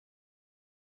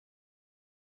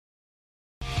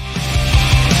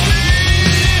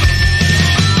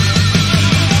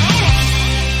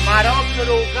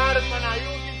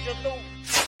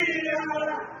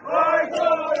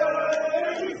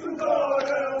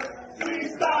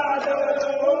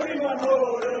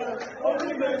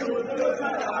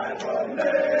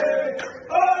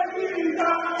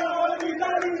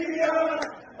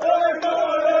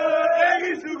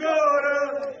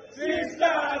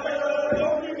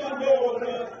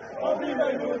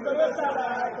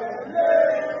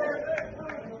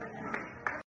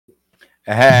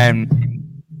And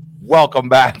welcome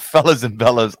back, fellas and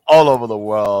bellas all over the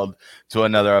world, to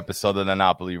another episode of the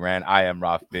Napoli Rant. I am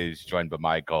Raf Biz, joined by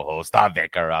my co-host,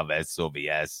 Vicar of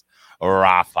SOBS,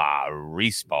 Rafa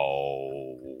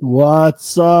Rispo.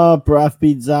 What's up, Raf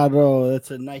Pizarro?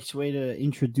 That's a nice way to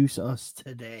introduce us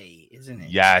today, isn't it?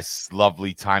 Yes,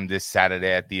 lovely time this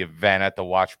Saturday at the event at the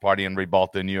watch party in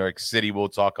Ribalta, New York City. We'll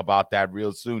talk about that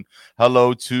real soon.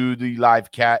 Hello to the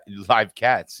live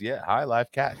cats. Yeah, hi,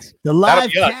 live cats. The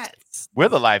live cats. We're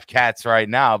the live cats right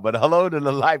now, but hello to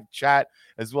the live chat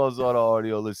as well as all the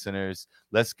audio listeners.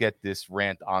 Let's get this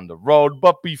rant on the road.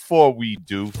 But before we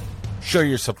do, show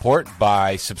your support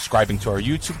by subscribing to our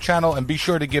YouTube channel and be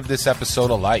sure to give this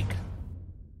episode a like.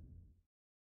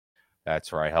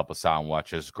 That's right. Help us out and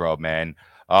watch us grow, man.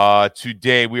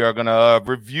 Today we are going to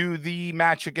review the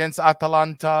match against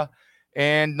Atalanta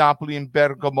and Napoli in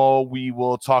Bergamo. We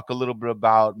will talk a little bit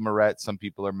about Meret. Some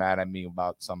people are mad at me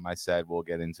about something I said. We'll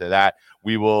get into that.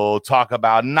 We will talk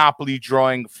about Napoli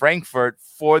drawing Frankfurt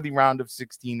for the round of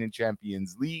 16 in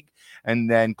Champions League, and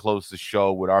then close the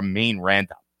show with our main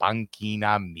rant,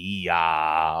 Panchina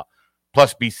Mia.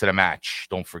 Plus Beast of the Match.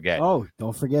 Don't forget. Oh,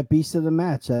 don't forget Beast of the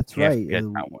Match. That's Can't right. Forget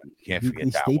that one. Can't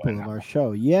forget that staple one. of our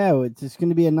show. Yeah, it's going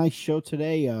to be a nice show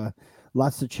today.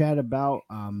 Lots to chat about.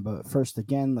 But first,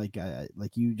 again, like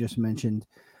you just mentioned,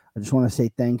 I just want to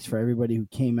say thanks for everybody who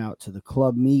came out to the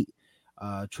club meet.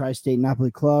 Tri-State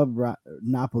Napoli Club,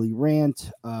 Napoli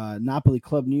Rant, Napoli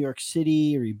Club New York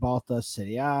City, Ribalta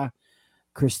Serie A,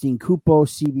 Christine Cupo,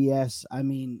 CBS. I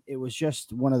mean, it was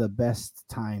just one of the best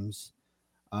times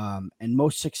and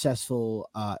most successful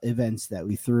events that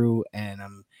we threw, and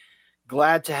I'm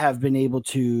glad to have been able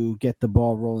to get the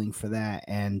ball rolling for that.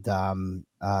 And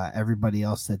everybody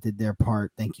else that did their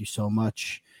part, thank you so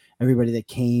much. Everybody that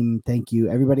came, thank you.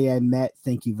 Everybody I met,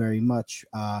 thank you very much.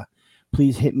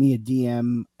 Please hit me a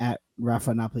DM at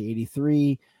Rafa Napoli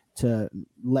 83 to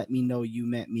let me know you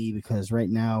met me, because right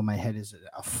now my head is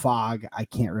a fog. I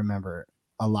can't remember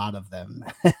a lot of them.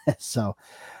 So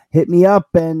hit me up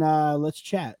and let's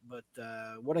chat. But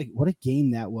what a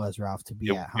game that was, Ralph, to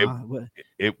be at, huh?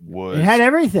 It was. It had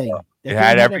everything. It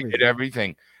had everything.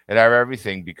 It had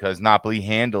everything because Napoli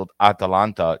handled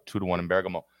Atalanta 2-1 in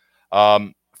Bergamo.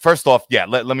 First off, yeah,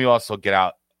 let me also get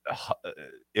out.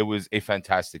 It was a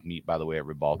fantastic meet, by the way, at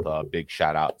Ribalta. Big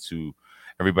shout out to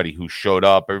everybody who showed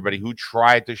up, everybody who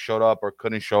tried to show up or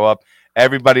couldn't show up.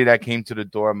 Everybody that came to the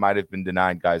door might have been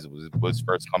denied, guys. It was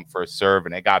first come, first serve,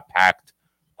 and it got packed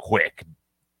quick.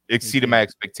 Exceeded my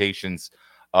expectations.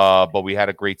 But we had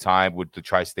a great time with the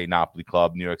Tri-State Napoli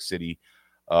Club, New York City.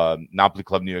 Napoli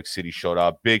Club New York City showed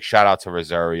up. Big shout out to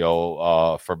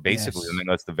Rosario for basically letting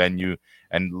us the venue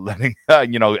and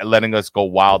letting us go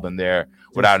wild in there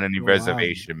without any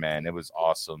reservation, man. It was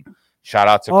awesome. Shout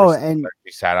out to Christina.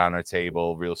 She sat on her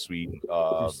table, real sweet.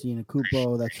 Christina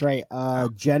Cupo, that's right.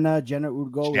 Jenna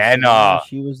Urgo. Jenna,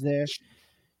 she was there.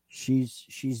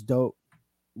 She's dope.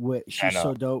 She's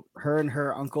so dope. Her and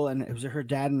her uncle, and it was her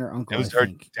dad and her uncle. It was her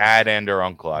dad and her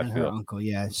uncle. I feel. Her uncle,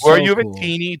 yeah. We're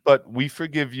Juventini, but we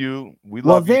forgive you. We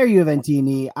love you. Well, they're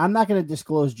Juventini. I'm not going to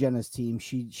disclose Jenna's team.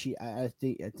 I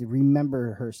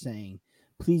remember her saying,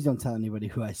 "Please don't tell anybody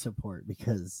who I support,"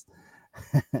 because,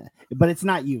 but it's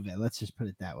not Juve. Let's just put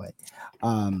it that way.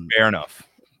 Fair enough.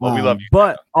 Well, we love you.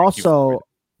 But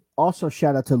also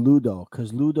shout out to Ludo,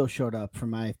 because Ludo showed up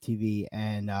from IFTV,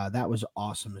 and that was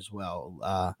awesome as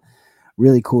well.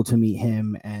 Really cool to meet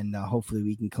him, and hopefully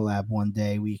we can collab one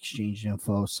day. We exchanged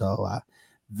info, so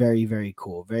very, very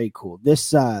cool. Very cool.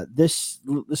 This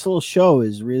little show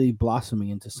is really blossoming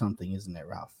into something, isn't it,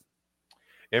 Ralph?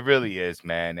 It really is,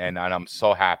 man, and I'm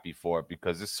so happy for it,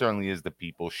 because this certainly is the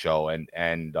people's show,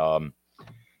 and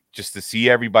just to see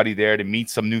everybody there, to meet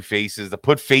some new faces, to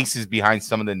put faces behind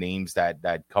some of the names that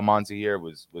come onto here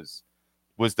was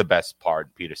the best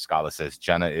part. Peter Scala says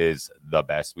Jenna is the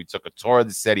best. We took a tour of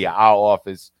the Serie A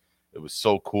office. It was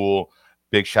so cool.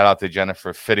 Big shout out to Jenna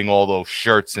for fitting all those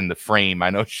shirts in the frame.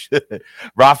 I know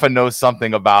Rafa knows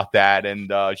something about that,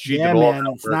 and she did all that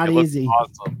work. It's not easy.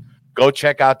 Awesome. Go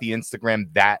check out the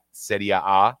Instagram, that Serie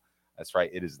A. That's right.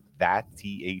 It is that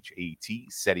THAT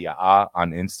Serie A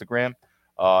on Instagram.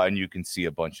 And you can see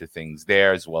a bunch of things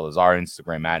there, as well as our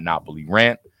Instagram at Napoli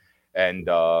Rant. And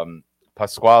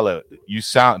Pasquale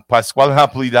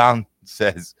Napoli down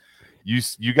says,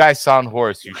 you guys sound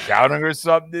hoarse. You shouting or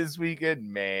something this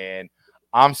weekend? Man,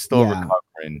 I'm still Yeah.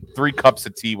 recovering. 3 cups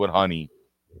of tea with honey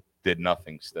did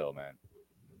nothing still, man.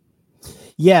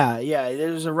 Yeah,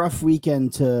 it was a rough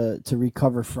weekend to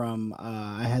recover from.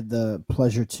 I had the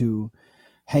pleasure to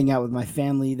hang out with my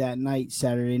family that night,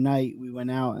 Saturday night. We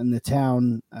went out in the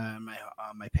town,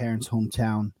 my parents'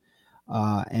 hometown,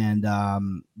 and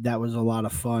that was a lot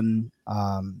of fun.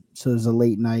 So it was a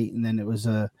late night, and then it was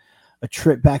a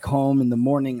trip back home in the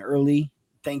morning early.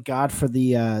 Thank God for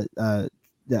the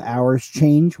hours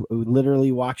change. We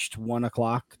literally watched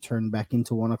 1:00 turn back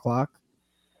into 1:00.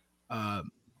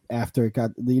 After it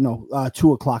got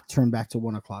 2:00 turned back to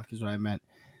 1:00 is what I meant.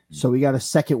 So we got a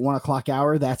second 1:00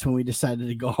 hour. That's when we decided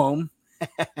to go home.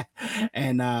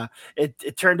 And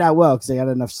it turned out well because I got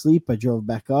enough sleep. I drove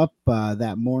back up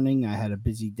that morning. I had a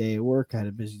busy day at work. I had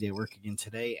a busy day at work again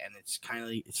today, and it's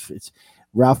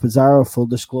Ralph Pizarro. Full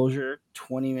disclosure: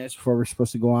 20 minutes before we're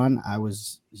supposed to go on, I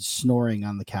was snoring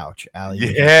on the couch.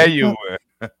 Allie, Yeah, you were.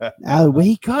 Allie,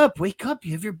 wake up! You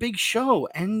have your big show,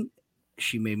 and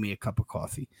she made me a cup of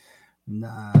coffee.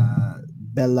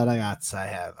 Bella ragazza, I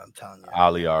have. I'm telling you,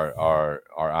 Ali, our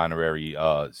honorary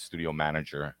studio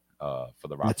manager for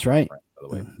the Rock. That's right. Brand, by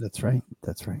the way. That's right.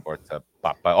 Forza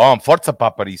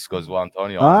Paparisco as well,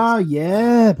 Antonio. Oh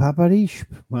yeah, Paparish.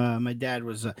 My dad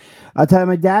was. I'll tell you,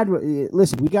 my dad.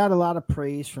 Listen, we got a lot of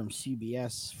praise from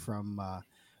CBS, from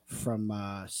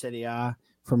Serie A,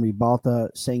 from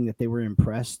Ribalta, saying that they were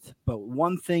impressed. But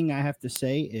one thing I have to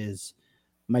say is,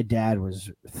 my dad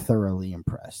was thoroughly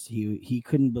impressed. He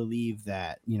couldn't believe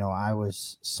that I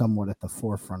was somewhat at the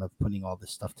forefront of putting all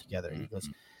this stuff together.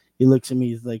 He looks at me,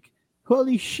 he's like,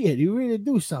 "Holy shit, you really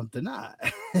do something, huh?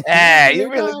 Hey, you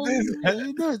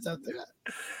really do something."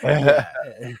 Yeah.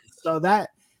 So that,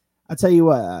 I'll tell you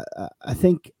what, I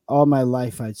think all my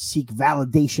life I seek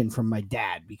validation from my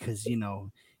dad because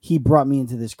he brought me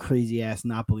into this crazy ass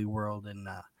Napoli world, and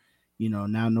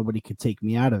now nobody could take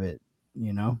me out of it.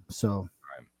 So.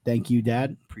 Thank you,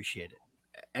 Dad. Appreciate it.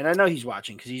 And I know he's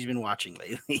watching because he's been watching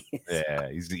lately. Yeah,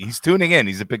 he's tuning in.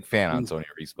 He's a big fan, Antonio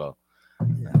Rispo.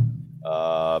 Yeah.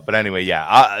 But anyway,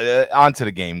 yeah. On to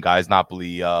the game, guys.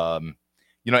 Napoli.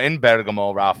 In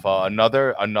Bergamo, Rafa.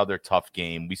 Another tough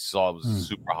game. We saw it was a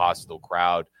super hostile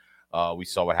crowd. We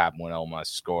saw what happened when Elmas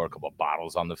scored a couple of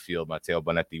bottles on the field. Matteo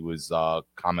Bonetti was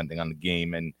commenting on the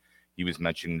game, and he was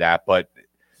mentioning that. But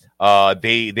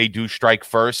they do strike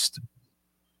first.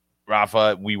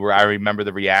 Rafa, I remember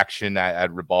the reaction at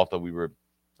Ribalta. We were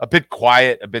a bit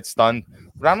quiet, a bit stunned,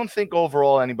 but I don't think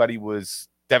overall anybody was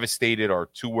devastated or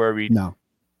too worried. No.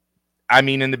 I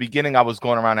mean, in the beginning, I was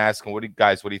going around asking, what do you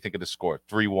think of the score?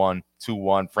 3-1,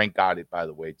 2-1. Frank got it, by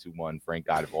the way, 2-1. Frank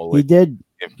got it all the way. He did.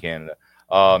 In Canada.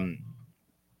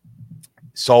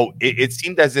 So it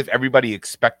seemed as if everybody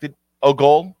expected a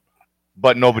goal,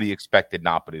 but nobody expected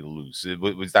Napoli to lose.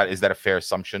 Is that a fair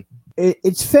assumption?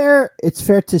 It's fair. It's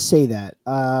fair to say that.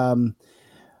 I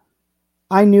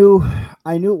knew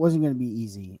it wasn't going to be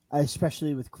easy,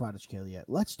 especially with Kvaratskhelia.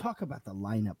 Let's talk about the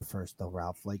lineup first, though,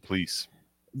 Ralph. Please.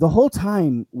 The whole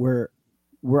time we're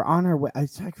on our way. I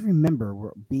can remember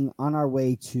we're being on our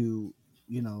way to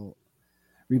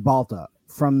Ribalta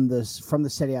from the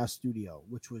Serie A studio,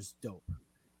 which was dope.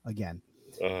 Again,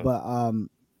 but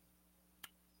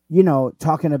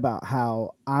talking about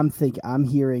how I'm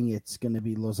hearing it's going to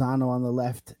be Lozano on the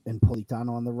left and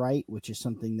Politano on the right, which is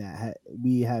something that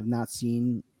we have not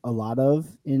seen a lot of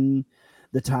in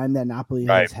the time that Napoli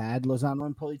has had Lozano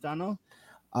and Politano.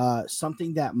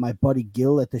 Something that my buddy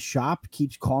Gil at the shop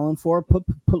keeps calling for: put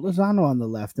Lozano on the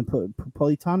left and put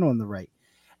Politano on the right.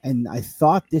 And I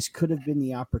thought this could have been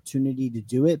the opportunity to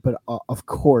do it, but of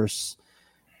course,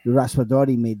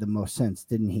 Raspadori made the most sense,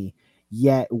 didn't he?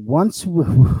 Yet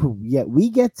we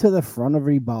get to the front of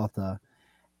Ribalta,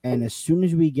 and as soon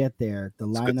as we get there, the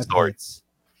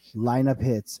lineup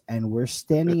hits, and we're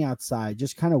standing outside,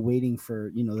 just kind of waiting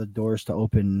for the doors to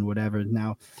open and whatever.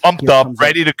 Now pumped up,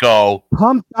 ready to go.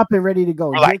 Pumped up and ready to go.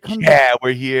 We're like,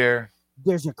 we're here.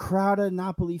 There's a crowd of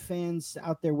Napoli fans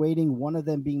out there waiting. One of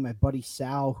them being my buddy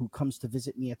Sal, who comes to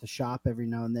visit me at the shop every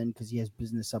now and then because he has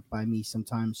business up by me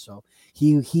sometimes. So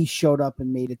he showed up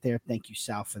and made it there. Thank you,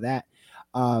 Sal, for that.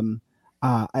 I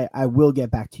will get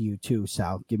back to you too,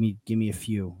 Sal. Give me a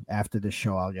few after the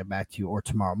show. I'll get back to you, or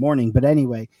tomorrow morning. But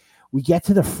anyway, we get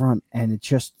to the front and it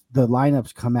just the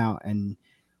lineups come out, and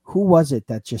who was it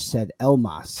that just said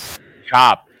Elmas?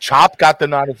 Chop got the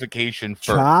notification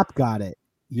first. Chop got it.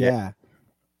 Yeah.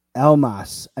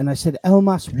 Elmas. And I said,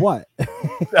 Elmas what?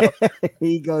 No.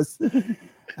 He goes,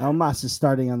 Elmas is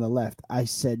starting on the left. I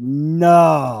said,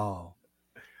 no.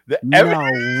 No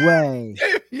way.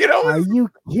 Are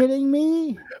you kidding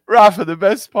me? Rafa, the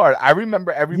best part, I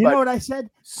remember everybody. You know what I said?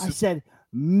 I said,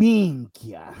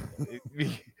 Minchia.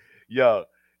 Yo,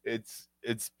 it's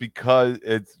because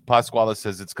it's Pasquale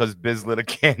says it's because Biz lit a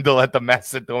candle at the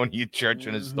Macedonian church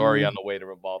in his story on the way to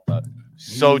Ribalta.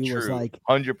 So He was true, like,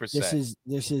 100%.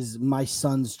 this is my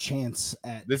son's chance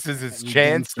at This is his at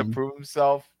chance to redemption. prove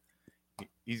himself.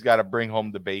 He's got to bring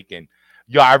home the bacon.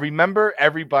 Yeah, I remember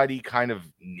everybody kind of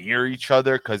near each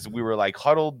other because we were like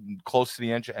huddled close to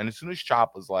the entrance. And as soon as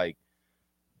Chop was like,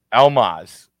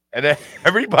 Elmas, and then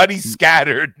everybody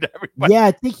scattered. Everybody, Yeah,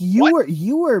 I think What?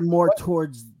 you were more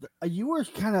towards you were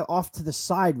kind of off to the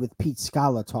side with Pete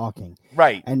Scala talking,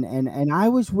 right. and I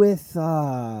was with You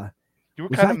were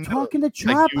was kind I of middle, talking to like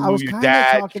Chop? I you, was your kind of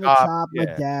dad, talking to Chop. Chop, my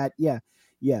Yeah. dad. Yeah,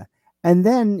 yeah. And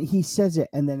then he says it,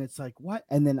 and then it's like, what?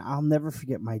 And then I'll never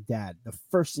forget my dad. The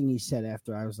first thing he said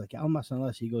after I was like, Almas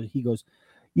unless he goes,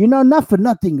 you know, not for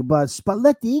nothing, but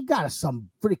Spalletti, he got some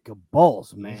freaking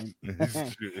balls, man.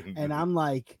 And I'm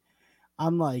like,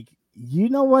 you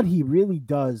know what? He really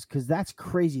does, because that's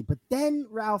crazy. But then,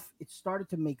 Ralph, it started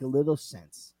to make a little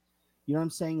sense. You know what I'm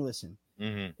saying? Listen,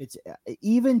 it's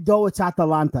even though it's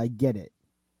Atalanta, I get it,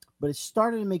 but it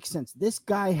started to make sense. This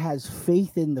guy has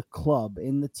faith in the club,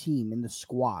 in the team, in the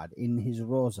squad, in his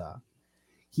Rosa.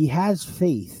 He has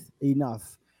faith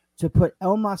enough to put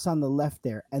Elmas on the left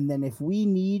there, and then if we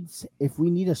need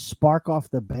a spark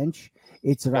off the bench,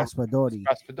 it's Raspadori.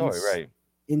 Raspadori, right.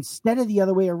 Instead of the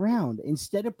other way around,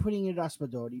 instead of putting it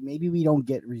Raspadori, maybe we don't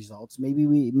get results.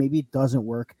 Maybe it doesn't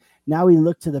work. Now we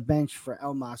look to the bench for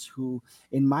Elmas, who,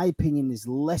 in my opinion, is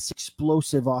less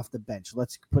explosive off the bench.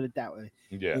 Let's put it that way.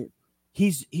 Yeah.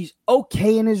 He's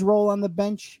okay in his role on the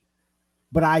bench,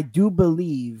 but I do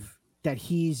believe that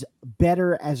he's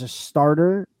better as a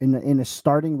starter in a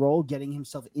starting role, getting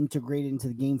himself integrated into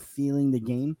the game, feeling the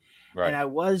game. Right. And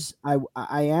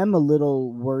I am a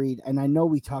little worried, and I know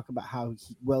we talk about how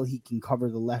he can cover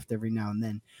the left every now and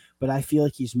then, but I feel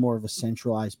like he's more of a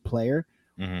centralized player.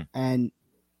 And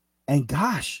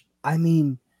gosh, I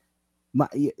mean,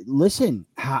 listen,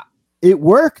 it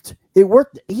worked. It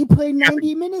worked. He played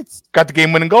 90 minutes. Got the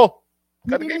game-winning goal. He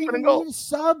didn't even need a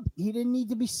sub. He didn't need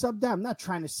to be subbed out. I'm not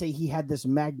trying to say he had this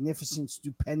magnificent,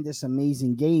 stupendous,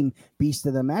 amazing game, beast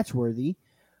of the match worthy,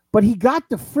 but he got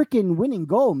the freaking winning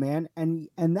goal, man, and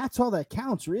that's all that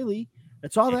counts, really.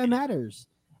 That's all that matters.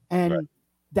 And Right.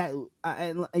 that,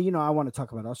 and you know, I want to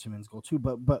talk about Osimhen's goal too,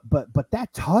 but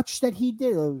that touch that he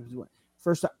did.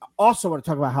 First, I also want to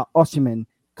talk about how Osimhen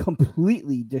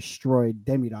completely destroyed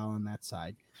Demiral on that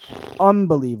side.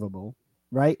 Unbelievable,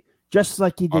 right? Just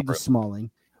like he did to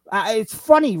Smalling. It's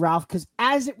funny, Ralph, because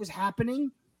as it was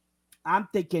happening, I'm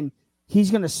thinking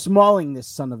he's going to Smalling this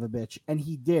son of a bitch. And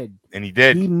he did. And he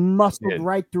did. He muscled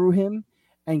right through him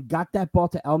and got that ball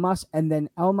to Elmas. And then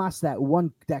Elmas,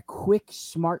 that quick,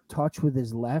 smart touch with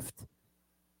his left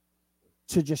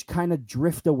to just kind of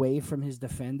drift away from his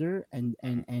defender and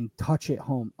touch it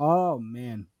home. Oh,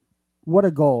 man. What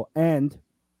a goal. And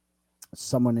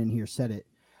someone in here said it.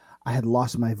 I had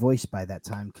lost my voice by that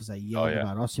time because I yelled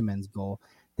about Osimhen's goal.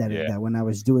 That when I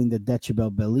was doing the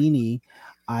Decibel Bellini,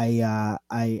 I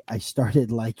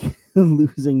started like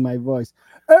losing my voice.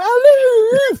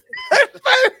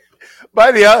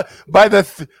 By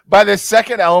the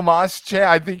second Elmas chant,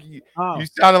 I think you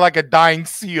sounded like a dying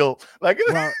seal. Like,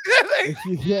 well, if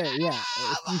you hear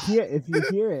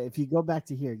it, if you go back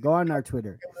to here, go on our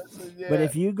Twitter. Yeah. But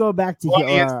if you go back to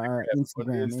here, our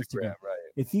Instagram, right.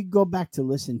 If you go back to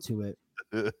listen to it,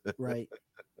 right.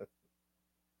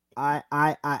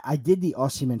 I did the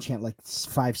Osimhen chant like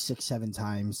 5, 6, 7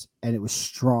 times, and it was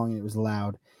strong and it was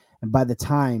loud. And by the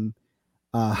time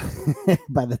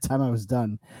I was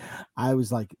done, I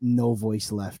was like no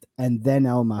voice left. And then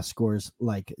Elmas scores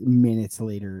like minutes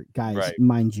later. Guys,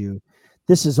 mind you,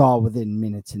 this is all within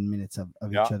minutes and minutes of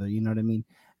each other. You know what I mean?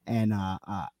 And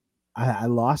I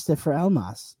lost it for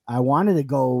Elmas. I wanted to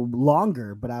go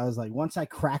longer, but I was like, once I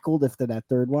crackled after that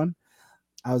third one,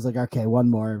 I was like, okay,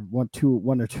 one or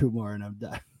two more, and I'm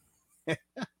done. Dude,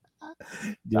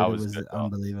 that was, it was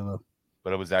unbelievable.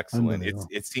 But it was excellent.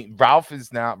 It's Rafa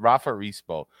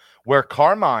Rispo, where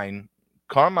Carmine,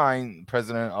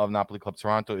 president of Napoli Club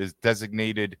Toronto, is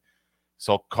designated.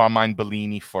 So Carmine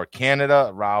Bellini for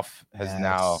Canada. Ralph has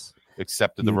now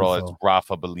accepted the role as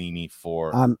Rafa Bellini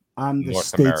for I'm the North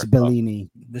States America. Bellini.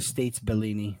 The States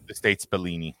Bellini. The States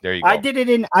Bellini. There you go. I did it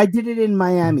in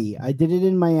Miami. I did it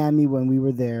in Miami when we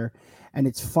were there, and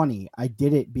it's funny. I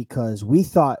did it because we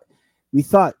thought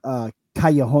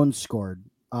Callejon scored.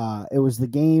 It was the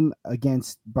game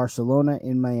against Barcelona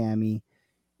in Miami.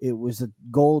 It was a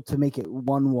goal to make it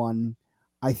 1-1.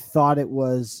 I thought it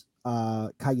was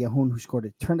Callejon who scored.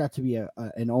 It turned out to be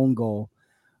an own goal,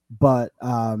 but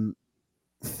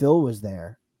Phil was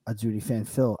there, Azzurri fan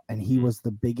Phil, and he was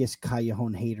the biggest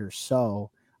Callejon hater.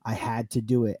 So I had to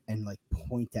do it and like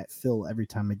point at Phil every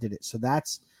time I did it. So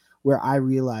that's where I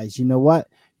realized, you know what,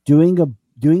 doing a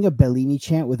Bellini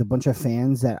chant with a bunch of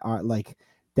fans that aren't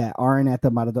at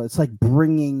the Maradona. It's like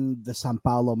bringing the San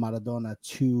Paolo Maradona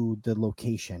to the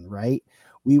location, right?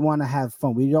 We want to have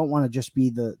fun. We don't want to just be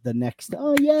the next,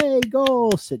 oh, yay,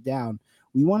 goal, sit down.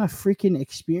 We want to freaking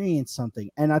experience something.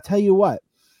 And I'll tell you what,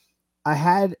 I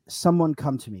had someone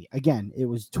come to me. Again, it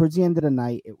was towards the end of the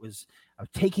night. I was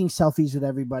taking selfies with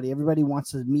everybody. Everybody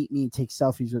wants to meet me and take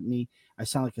selfies with me. I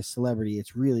sound like a celebrity.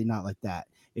 It's really not like that.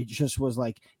 It just was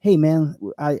like, hey, man,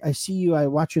 I see you. I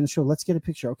watch you on the show. Let's get a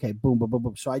picture. Okay, boom, boom, boom,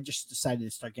 boom. So I just decided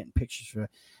to start getting pictures for it.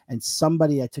 And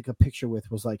somebody I took a picture with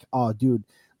was like, oh, dude,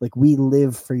 like we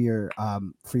live for your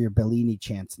Bellini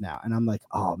chants now. And I'm like,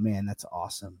 oh, man, that's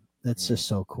awesome. That's just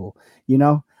so cool. You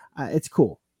know, it's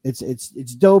cool. It's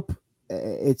dope.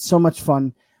 It's so much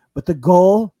fun. But the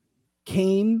goal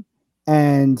came,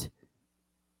 and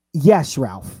yes,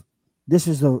 Ralph, this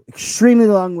is an extremely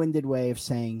long-winded way of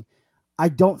saying I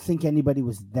don't think anybody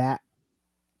was that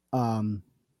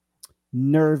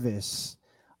nervous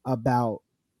about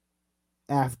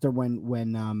after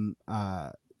when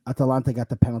Atalanta got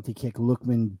the penalty kick.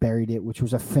 Lookman buried it, which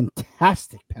was a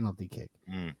fantastic penalty kick.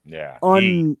 Yeah,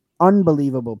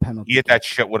 unbelievable penalty. He hit that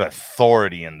shit with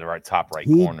authority in the top right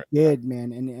corner. He did,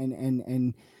 man,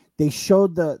 and they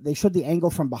showed the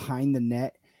angle from behind the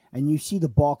net. And you see the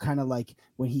ball kind of like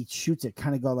when he shoots it,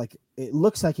 kind of go like it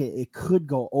looks like it could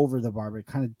go over the bar, but it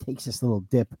kind of takes this little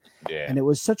dip. Yeah. And it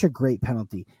was such a great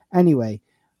penalty. Anyway,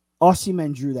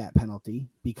 Osimhen drew that penalty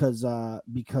because of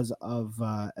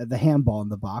the handball in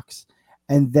the box,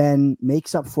 and then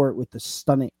makes up for it with the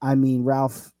stunning. I mean,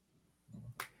 Ralph,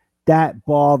 that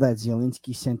ball that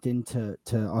Zielinski sent into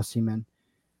Osimhen.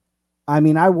 I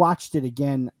mean, I watched it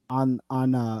again on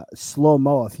slow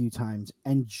mo a few times,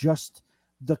 and just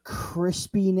the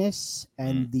crispiness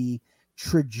and the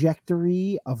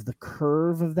trajectory of the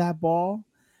curve of that ball,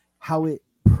 how it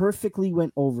perfectly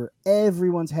went over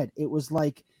everyone's head. It was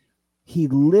like he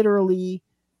literally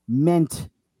meant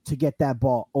to get that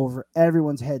ball over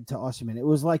everyone's head to Osimhen. It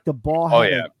was like the ball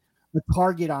had the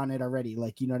target on it already.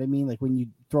 Like, you know what I mean? Like when you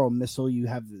throw a missile, you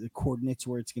have the coordinates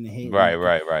where it's going to hit. Right.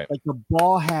 Like the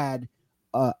ball had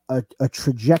a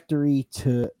trajectory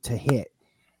to hit.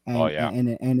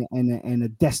 And a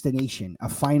destination, a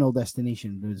final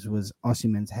destination was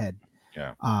Osimhen's head.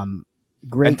 Yeah.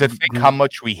 Great. And to think how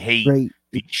much we hate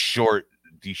these short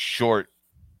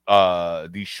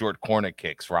corner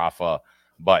kicks, Rafa.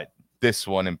 But this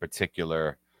one in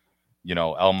particular, you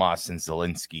know, Elmas and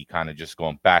Zielinski kind of just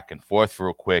going back and forth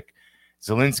real quick.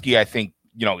 Zielinski, I think,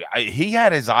 you know, he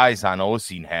had his eyes on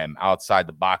Osimhen outside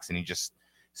the box, and he just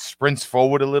sprints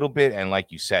forward a little bit, and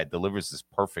like you said, delivers this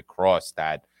perfect cross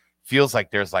that feels like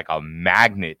there's like a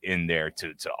magnet in there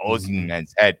to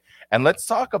Osimhen's head. And let's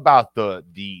talk about the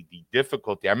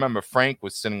difficulty. I remember Frank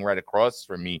was sitting right across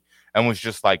from me and was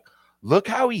just like, look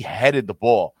how he headed the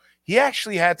ball. He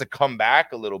actually had to come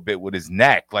back a little bit with his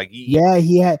neck. Like he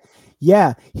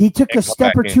took a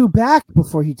step or two back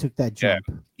before he took that jump.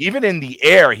 Yeah. Even in the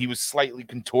air, he was slightly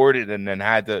contorted and then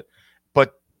had to,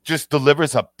 but just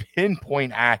delivers a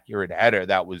pinpoint accurate header.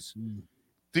 That was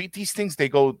these things, they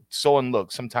go so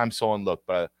unlooked, sometimes so unlooked.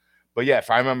 But yeah, if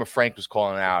I remember, Frank was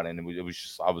calling out, and it was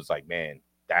just, I was like, man,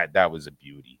 that was a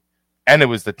beauty. And it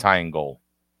was the tying goal.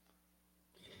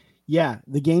 Yeah,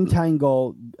 the game tying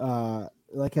goal.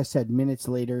 Like I said, minutes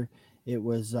later, it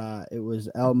was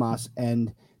Elmas,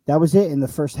 and that was it in the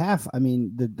first half. I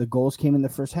mean, the goals came in the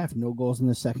first half, no goals in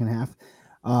the second half.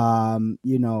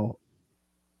 You know,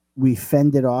 we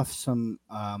fended off some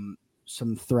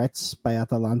threats by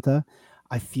Atalanta.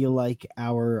 I feel like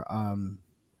our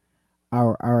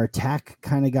attack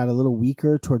kind of got a little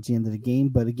weaker towards the end of the game,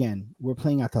 but again, we're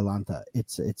playing Atalanta.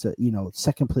 It's a, you know,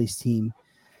 second place team.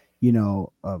 You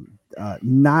know,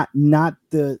 not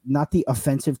the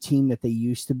offensive team that they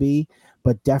used to be,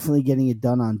 but definitely getting it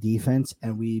done on defense.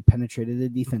 And we penetrated the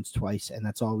defense twice, and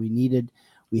that's all we needed.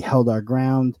 We held our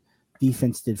ground.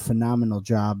 Defense did phenomenal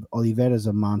job. Oliveira's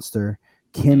a monster.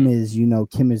 Kim is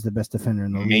the best defender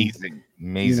in the league.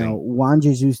 Amazing. You know, Juan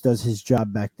Jesus does his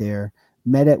job back there.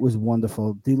 Medet was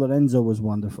wonderful. Di Lorenzo was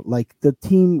wonderful. Like, the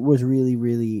team was really,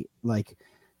 really, like,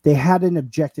 they had an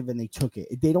objective and they took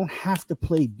it. They don't have to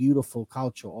play beautiful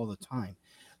calcio all the time.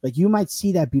 Like, you might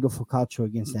see that beautiful calcio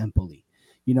against Empoli,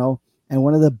 you know? And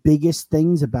one of the biggest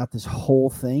things about this whole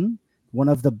thing, one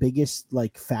of the biggest,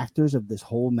 like, factors of this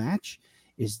whole match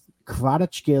is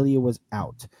Kvaratskhelia was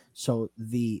out. So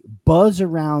the buzz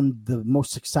around the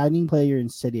most exciting player in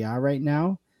Serie A right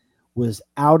now was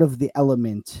out of the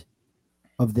element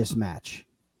of this match.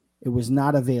 It was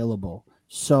not available.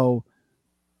 So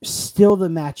still the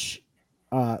match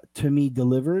to me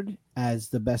delivered as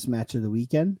the best match of the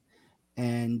weekend.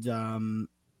 And avanti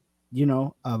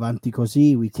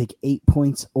così, we take 8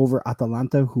 points over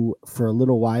Atalanta, who for a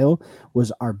little while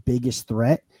was our biggest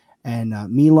threat. And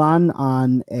Milan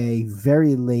on a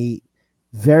very late,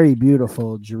 very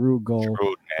beautiful Giroud goal.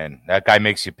 Giroud, man, that guy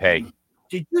makes you pay.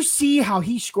 Did you see how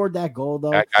he scored that goal,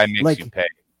 though? That guy makes you pay.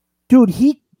 Dude,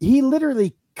 he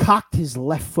literally cocked his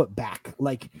left foot back.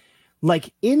 Like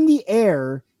in the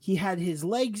air, he had his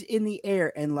legs in the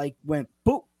air and like went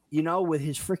boop, with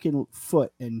his freaking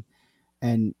foot. And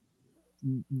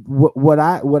what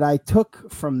I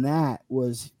took from that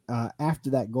was after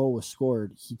that goal was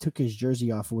scored, he took his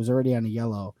jersey off. It was already on a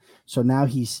yellow, so now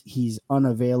he's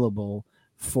unavailable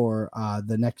for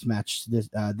the next match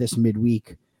this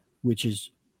midweek, which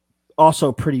is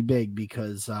also pretty big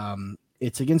because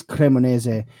it's against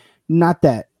Cremonese. Not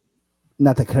that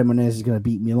Cremonese is going to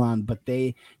beat Milan, but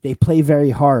they play very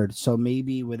hard. So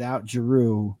maybe without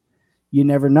Giroud, you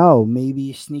never know.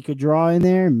 Maybe sneak a draw in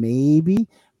there, maybe.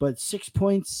 But 6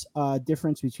 points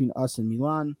difference between us and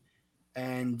Milan.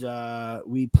 And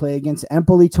we play against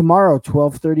Empoli tomorrow,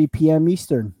 12:30 p.m.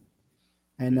 Eastern.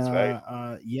 And right.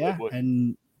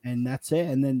 And that's it.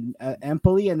 And then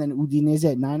Empoli and then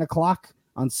Udinese at 9 o'clock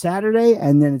on Saturday.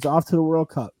 And then it's off to the World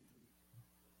Cup.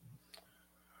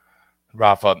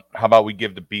 Rafa, how about we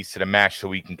give the beast to the match so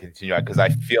we can continue? Because I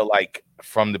feel like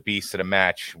from the beast to the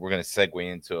match, we're going to segue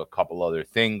into a couple other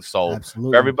things. So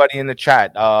Absolutely. For everybody in the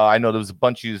chat, I know there was a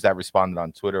bunch of you that responded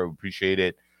on Twitter. We appreciate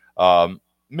it.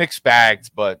 Mixed bags,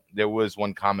 but there was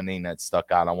one common name that stuck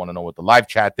out. I want to know what the live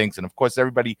chat thinks. And, of course,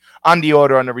 everybody on the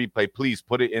order, on the replay, please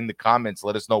put it in the comments.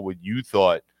 Let us know what you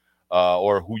thought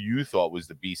or who you thought was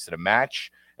the beast of the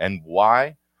match and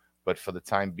why. But for the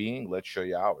time being, let's show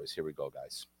you ours. Here we go,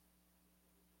 guys.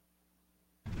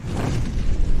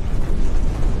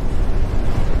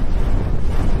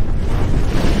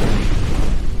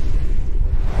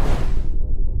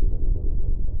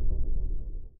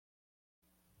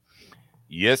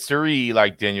 Yes, sirree,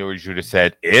 like Daniel Rajuda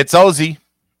said, it's Ozzy.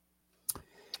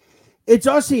 It's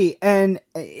Ozzy, and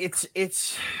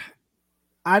it's.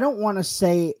 I don't want to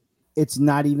say it's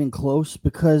not even close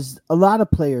because a lot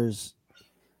of players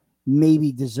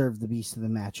maybe deserve the beast of the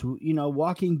match.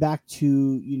 Walking back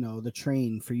to the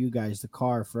train for you guys, the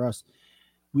car for us.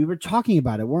 We were talking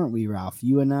about it, weren't we, Ralph?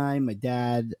 You and I, my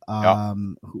dad,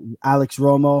 Alex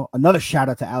Romo. Another shout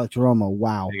out to Alex Romo.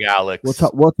 Wow, Big Alex.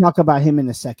 We'll talk about him in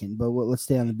a second, but let's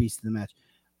stay on the beast of the match.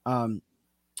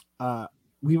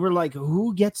 We were like,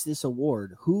 who gets this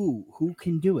award? Who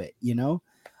can do it?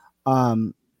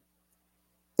 And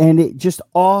it just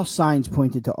all signs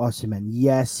pointed to Osimhen.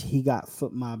 Yes, he got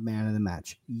Foot Mob Man of the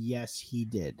Match. Yes, he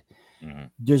did,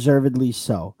 deservedly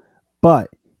so, but.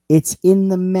 It's in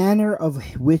the manner of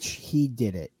which he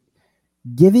did it.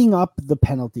 Giving up the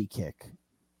penalty kick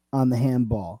on the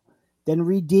handball, then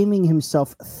redeeming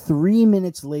himself 3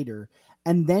 minutes later,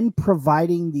 and then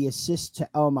providing the assist to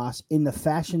Elmas in the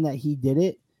fashion that he did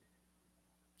it.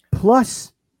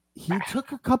 Plus, he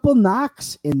took a couple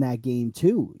knocks in that game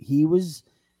too. He was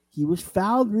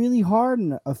fouled really hard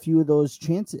in a few of those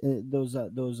chances,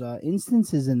 those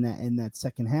instances in that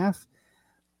second half.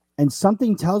 And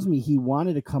something tells me he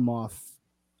wanted to come off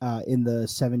in the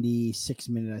 76th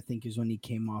minute, I think, is when he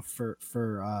came off for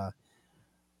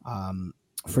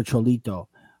Cholito.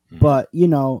 But,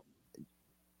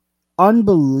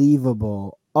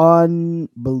 unbelievable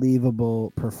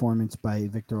performance by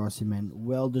Victor Osimhen.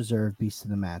 Well-deserved beast of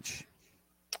the match.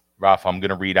 Ralph, I'm going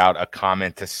to read out a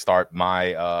comment to start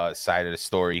my side of the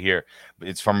story here.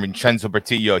 It's from Vincenzo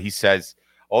Bertillo. He says,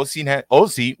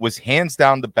 Ozzy was hands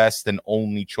down the best and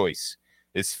only choice.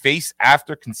 His face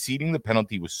after conceding the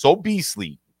penalty was so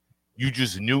beastly, you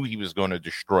just knew he was going to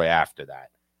destroy after that.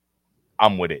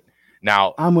 I'm with it.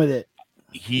 Now, I'm with it.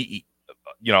 He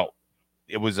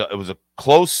it was a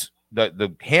close.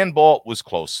 The handball was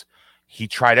close. He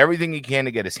tried everything he can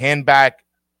to get his hand back.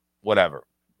 Whatever.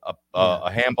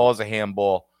 A handball is a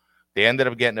handball. They ended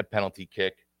up getting a penalty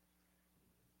kick.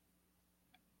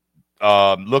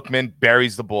 Lookman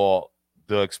buries the ball.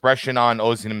 The expression on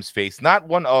Ozimhen's face, not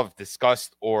one of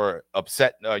disgust or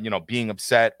upset, being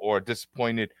upset or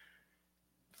disappointed,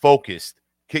 focused.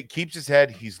 Keeps his head.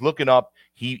 He's looking up.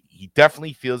 He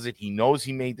definitely feels it. He knows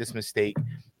he made this mistake,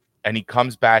 and he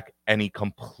comes back and he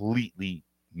completely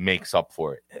makes up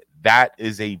for it. That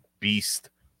is a beast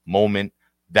moment.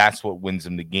 That's what wins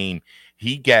him the game.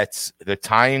 He gets the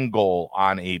tying goal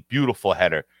on a beautiful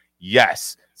header.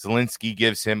 Yes, Zelensky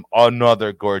gives him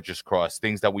another gorgeous cross,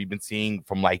 things that we've been seeing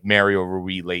from like Mario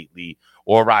Rui lately,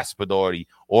 or Raspadori,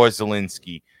 or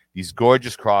Zelensky. These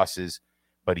gorgeous crosses,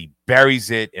 but he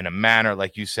buries it in a manner,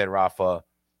 like you said, Rafa,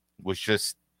 was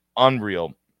just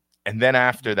unreal. And then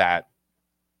after that,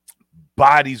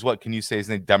 bodies, what can you say his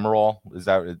name? Demirol? Is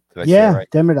that, did I say it right?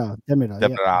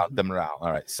 Demirol.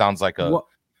 All right. Sounds like a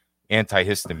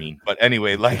antihistamine. But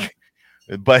anyway, like,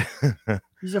 but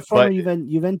he's a former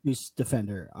Juventus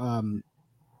defender.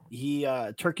 He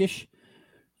Turkish,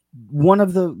 one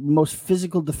of the most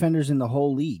physical defenders in the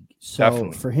whole league. So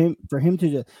definitely. for him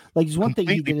to like, there's one thing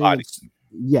he did against,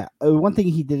 one thing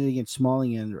he did against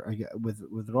Smalling and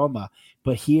with Roma,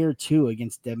 but here too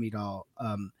against Demiral.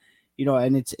 You know,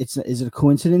 and is it a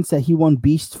coincidence that he won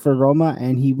Beast for Roma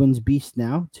and he wins Beast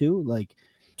now too? Like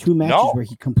 2 matches where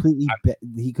he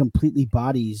completely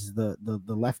bodies the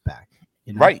left back,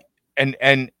 you know? Right, and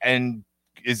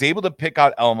is able to pick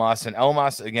out Elmas, and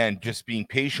Elmas again just being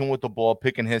patient with the ball,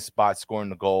 picking his spot,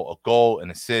 scoring a goal,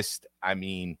 an assist. I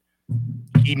mean,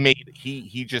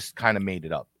 he just kind of made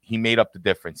it up. He made up the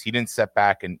difference. He didn't step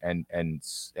back and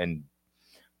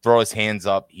throw his hands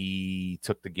up. He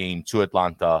took the game to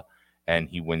Atalanta and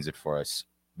he wins it for us.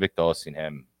 Victor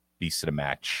Osimhen, beast of the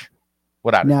match.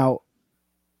 Now,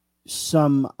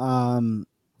 some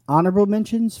honorable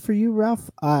mentions for you, Ralph.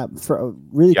 For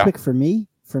really quick for me,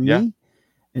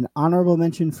 an honorable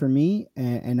mention for me,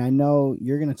 and I know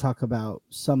you're going to talk about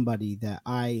somebody that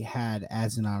I had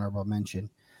as an honorable mention.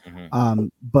 Mm-hmm.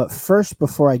 But first,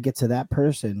 before I get to that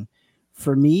person,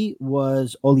 for me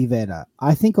was Oliveira.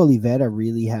 I think Oliveira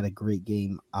really had a great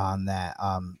game on that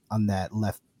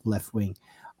left wing.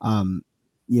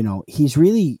 You know, he's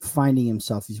really finding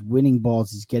himself. He's winning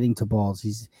balls. He's getting to balls.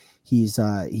 He's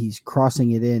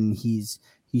crossing it in. He's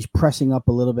pressing up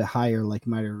a little bit higher, like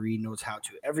Mario Rui knows how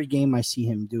to. Every game I see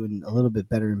him doing a little bit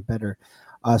better and better.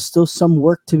 Still some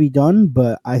work to be done,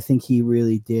 but I think he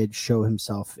really did show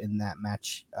himself in that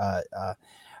match.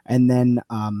 And then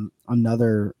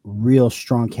another real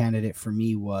strong candidate for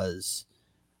me was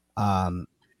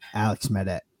Alex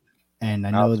Meret. And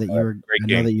I know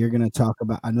that you're going to talk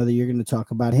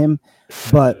about him,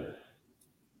 but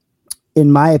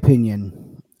in my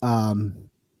opinion,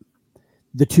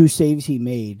 the 2 saves he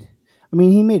made, I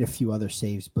mean, he made a few other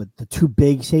saves, but the 2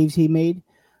 big saves he made,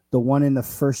 the one in the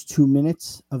first 2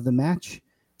 minutes of the match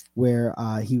where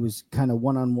he was kind of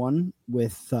one-on-one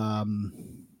with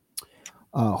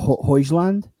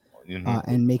Højlund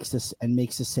and makes a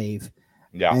save.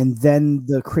 Yeah, and then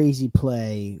the crazy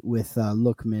play with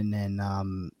Lookman and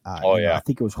I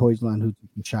think it was Højlund who took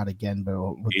the shot again, but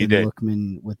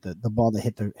Lookman with the ball that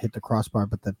hit the crossbar,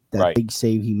 but that big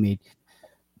save he made.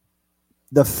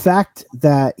 The fact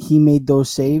that he made those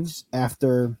saves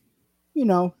after, you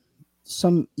know,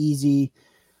 some easy,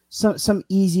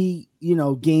 you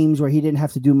know, games where he didn't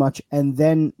have to do much, and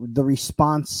then the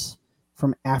response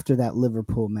from after that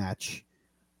Liverpool match.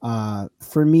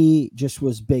 For me, just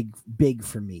was big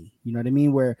for me. You know what I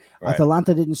mean? Where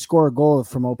Atalanta didn't score a goal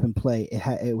from open play.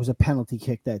 It was a penalty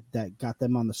kick that got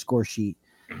them on the score sheet.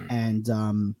 And,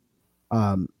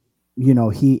 you know,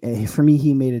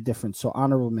 he made a difference. So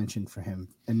honorable mention for him,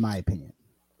 in my opinion.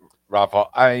 Rafa,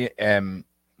 I am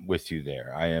with you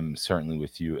there. I am certainly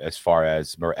with you as far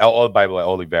as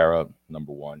Oliveira,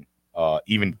 number 1.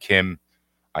 Even Kim,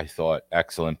 I thought,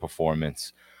 excellent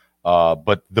performance.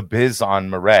 But the biz on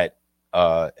Meret,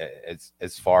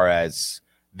 as far as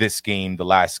this game, the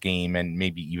last game, and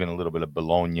maybe even a little bit of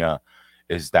Bologna,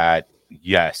 is that,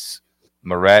 yes,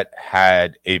 Meret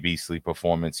had a beastly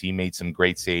performance. He made some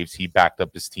great saves. He backed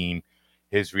up his team.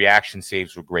 His reaction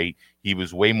saves were great. He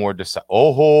was way more decisive.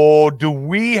 Wait a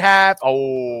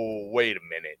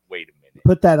minute.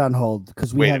 Put that on hold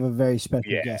because we have a very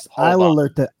special guest. I'll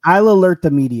alert the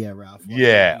media, Ralph.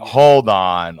 Yeah, hold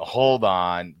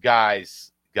on.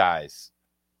 Guys.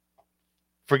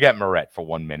 Forget Meret for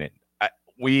 1 minute.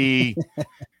 We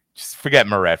just forget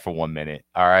Meret for 1 minute.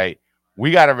 All right.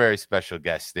 We got a very special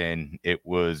guest in. It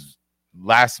was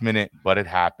last minute, but it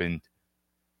happened.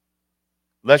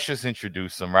 Let's just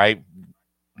introduce him, right?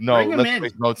 No, let's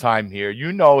waste no time here.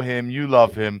 You know him. You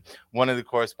love him. One of the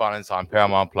correspondents on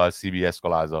Paramount Plus, CBS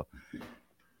Golazo.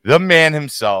 The man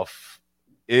himself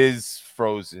is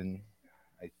frozen,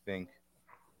 I think.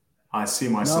 I see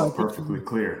myself perfectly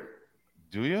clear.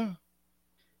 Do you?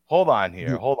 Hold on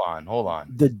here. Hold on.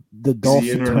 The Dolphin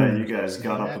internet you guys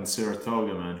got up in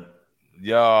Saratoga, man.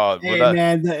 Yo, Hey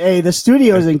man, the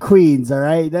studio's in Queens, all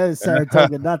right? That is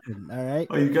Saratoga nothing, all right?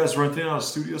 Oh, you guys renting out a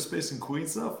studio space in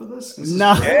Queens now for this?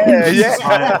 No, This is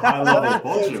high level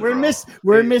budget.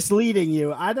 We're misleading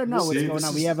you. I don't know what's going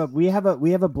on. We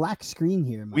have a black screen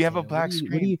here. We have a black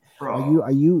screen.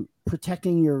 Are you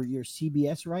protecting your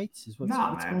CBS rights? What's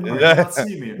man. Are you not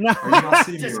seeing me? Are you not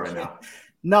seeing me right now?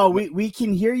 No, we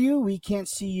can hear you. We can't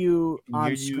see you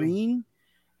on screen.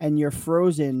 And you're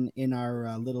frozen in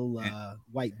our little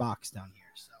white box down here.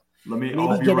 So maybe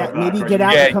get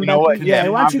out. Yeah, come you know back. what? Yeah,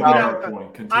 why don't you get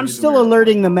out? I'm still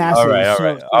alerting the masses. All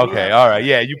right. Okay, all right.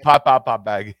 Yeah, you pop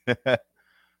back.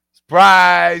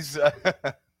 Surprise!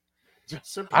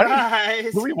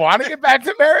 Surprise! Do we want to get back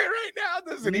to Merritt right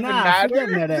now? Does it even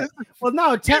matter? Well,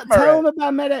 no. Tell them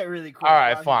about Merritt really quick. All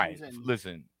right, fine.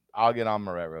 Listen, I'll get on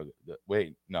Merritt.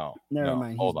 Wait, no. Never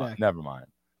mind. Hold on. Never mind.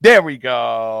 There we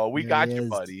go. We got you,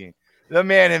 buddy. The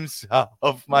man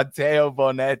himself, Matteo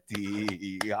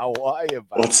Bonetti. How are you,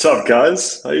 buddy? What's up,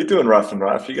 guys? How you doing, Raf and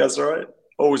Raf? You guys all right?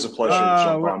 Always a pleasure to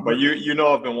jump on. But you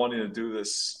know I've been wanting to do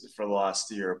this for the last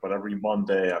year, but every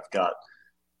Monday I've got,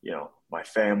 my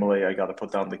family. I got to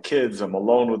put down the kids. I'm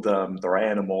alone with them. They're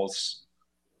animals.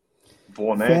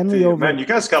 Bonetti. Man, you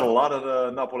guys got a lot of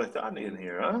the Napoletani in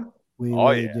here, huh? We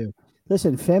really do.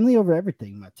 Listen, family over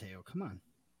everything, Matteo. Come on.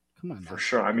 For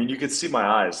sure. I mean, you can see my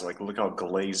eyes. Like, look how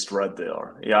glazed red they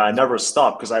are. Yeah, I never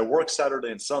stop because I work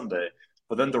Saturday and Sunday,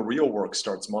 but then the real work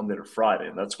starts Monday to Friday.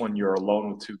 And that's when you're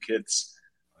alone with two kids.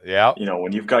 Yeah.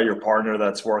 When you've got your partner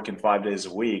that's working 5 days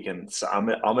a week. And so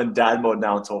I'm in dad mode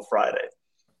now until Friday.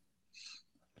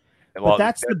 But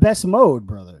that's the best mode,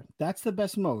 brother. That's the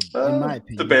best mode, in my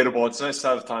opinion. Debatable. It's nice to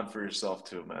have time for yourself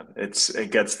too, man. It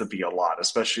gets to be a lot,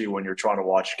 especially when you're trying to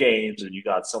watch games and you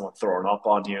got someone throwing up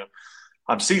on you.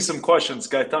 I'm seeing some questions.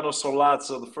 Gaetano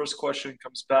Solazzo, the first question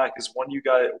comes back is when you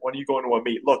going to a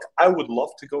meet? Look, I would love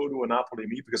to go to a Napoli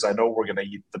meet because I know we're going to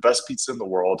eat the best pizza in the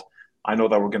world. I know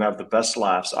that we're going to have the best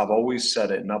laughs. I've always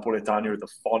said it. Napoletani are the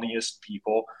funniest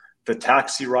people. The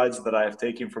taxi rides that I have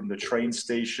taken from the train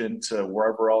station to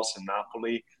wherever else in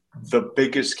Napoli, the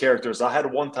biggest characters. I had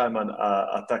one time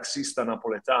a taxista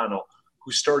Napoletano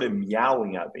who started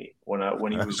meowing at me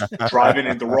when he was driving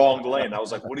in the wrong lane. I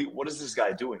was like, what is this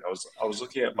guy doing? I was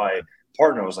looking at my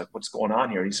partner. I was like, what's going on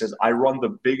here? And he says, I run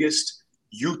the biggest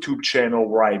YouTube channel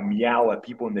where I meow at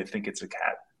people and they think it's a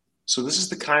cat. So this is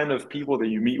the kind of people that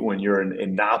you meet when you're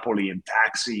in Napoli in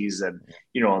taxis and,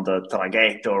 on the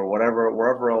Traghetto or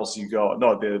wherever else you go.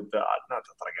 No, not the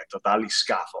Traghetto, the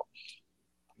Aliscafo.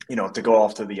 To go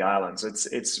off to the islands.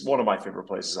 It's one of my favorite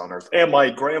places on earth. And my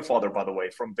grandfather, by the way,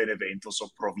 from Benevento, so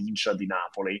Provincia di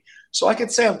Napoli. So I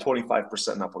could say I'm 25%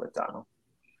 Napoletano.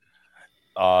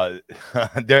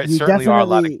 There certainly are a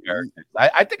lot of characters.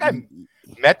 I think I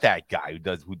met that guy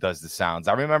who does the sounds.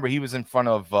 I remember he was in front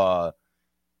of the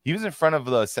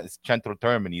Centro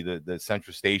Termini, the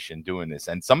central station, doing this,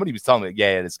 and somebody was telling me,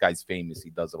 yeah, this guy's famous. He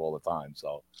does it all the time.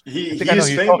 So he is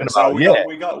famous.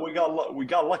 We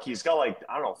got lucky. He's got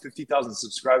 50,000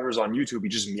 subscribers on YouTube. He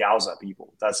just meows at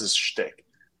people. That's his shtick,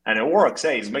 and it works.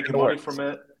 Hey, he's making money from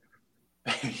it.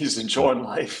 He's enjoying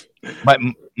life.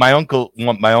 My uncle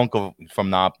from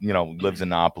lives in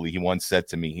Napoli. He once said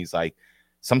to me, he's like,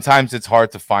 sometimes it's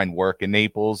hard to find work in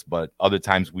Naples, but other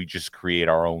times we just create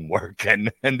our own work,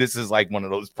 and this is like one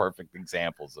of those perfect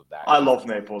examples of that. I love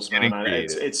Naples, man.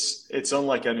 It's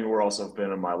unlike anywhere else I've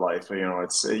been in my life.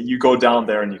 You go down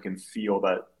there and you can feel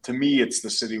that. To me, it's the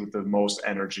city with the most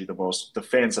energy, the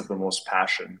fans have the most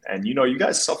passion, and you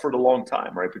guys suffered a long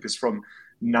time, right? Because from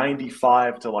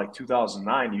 95 to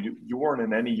 2009, you weren't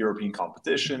in any European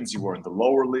competitions, you were in the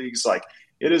lower leagues,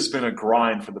 It has been a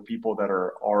grind for the people that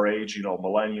are our age,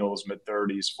 millennials,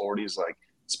 mid-30s, 40s.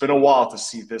 It's been a while to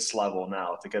see this level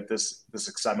now, to get this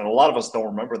excitement. A lot of us don't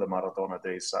remember the Maradona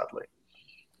days, sadly.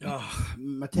 Oh,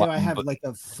 Matteo, I have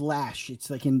a flash. It's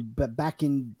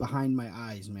behind my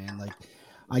eyes, man.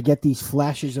 I get these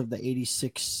flashes of the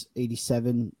 86,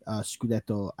 87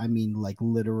 Scudetto. I mean,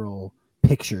 literal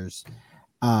pictures.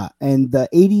 And the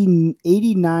 89,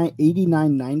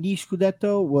 90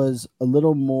 Scudetto was a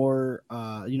little more,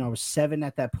 I was 7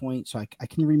 at that point. So I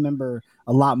can remember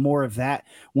a lot more of that.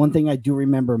 One thing I do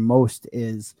remember most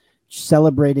is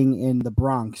celebrating in the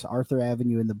Bronx, Arthur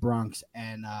Avenue in the Bronx,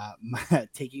 and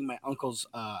taking my uncle's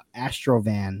Astro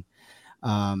van.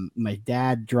 My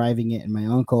dad driving it and my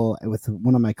uncle with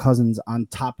one of my cousins on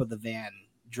top of the van,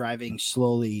 driving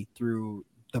slowly through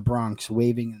the Bronx,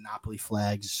 waving the Napoli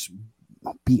flags,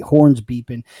 horns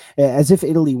beeping, as if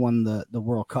Italy won the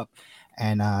World Cup.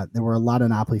 And there were a lot of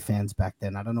Napoli fans back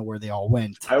then. I don't know where they all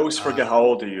went. I always forget how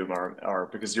old you are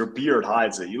because your beard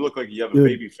hides it. You look like you have a Dude,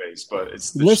 baby face, but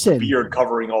it's just the beard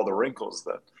covering all the wrinkles.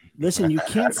 Listen, you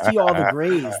can't see all the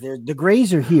grays. The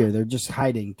grays are here. They're just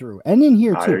hiding through. And in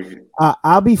here too.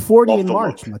 I'll be 40 in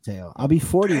March, Matteo. I'll be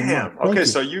 40 in March. Okay,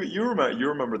 so you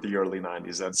remember the early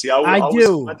 90s then. See, I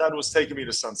do. My dad was taking me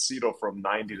to San Siro from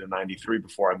 90 to 93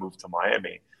 before I moved to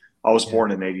Miami. I was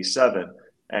born in 87.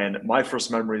 And my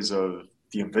first memories of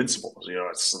the Invincibles,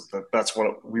 that's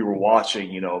what we were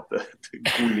watching, the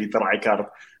Gulli, Rijkaard,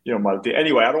 Maldini.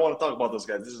 Anyway, I don't want to talk about those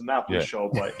guys. This is a Napoli show,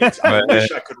 but I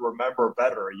wish I could remember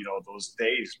better, those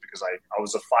days, because I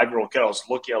was a 5-year-old kid. I was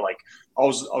looking at I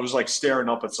was like staring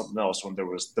up at something else when there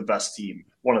was the best team,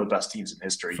 one of the best teams in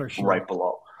history, right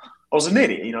below. I was an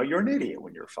idiot. You're an idiot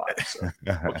when you're 5. So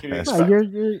what can you expect?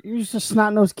 You're just a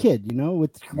snot-nosed kid,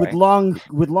 with long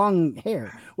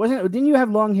hair. Didn't you have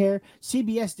long hair?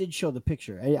 CBS did show the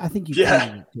picture. I think you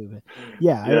it too.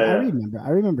 I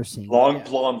remember seeing long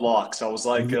blonde locks. I was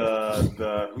like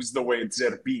who's the way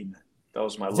Zerbin. That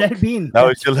was my look. Zerbin. That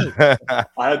was your look.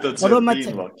 I had the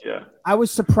Zerbin look, yeah. I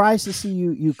was surprised to see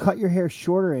you cut your hair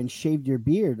shorter and shaved your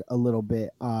beard a little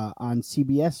bit on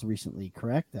CBS recently,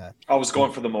 correct? I was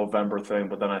going for the Movember thing,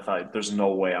 but then I thought there's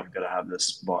no way I'm going to have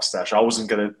this mustache. I wasn't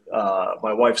going to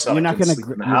my wife said I couldn't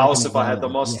sleep in the house if I had the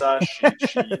mustache.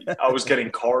 Yeah. I was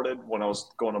getting carded when I was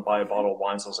going to buy a bottle of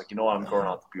wine, so I was like, I'm growing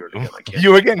out the beard again.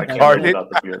 You were getting carded?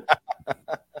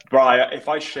 Bro, if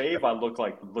I shave, I look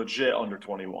like legit under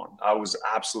 21. I was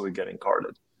absolutely getting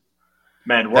carded.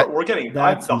 Man, we're getting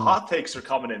the hot takes are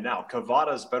coming in now.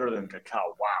 Cavada is better than Kaká.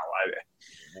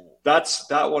 Wow,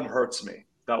 that one hurts me.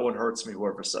 That one hurts me.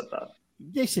 Whoever said that.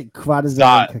 They said Cavada's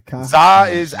better than Kaká.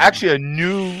 Za is actually a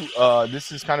new.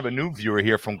 This is kind of a new viewer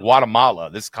here from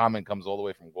Guatemala. This comment comes all the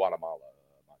way from Guatemala.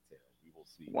 We will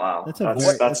see. Wow,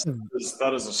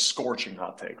 that is a scorching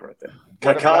hot take right there.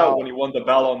 Kaká, when he won the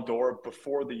Ballon d'Or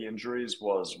before the injuries,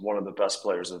 was one of the best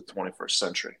players of the 21st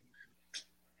century.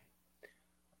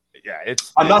 Yeah,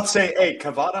 I'm not saying,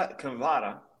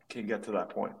 Cavada can get to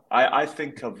that point. I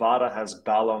think Cavada has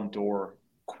Ballon d'Or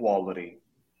quality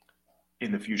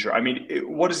in the future. I mean,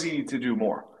 what does he need to do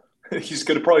more? He's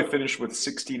going to probably finish with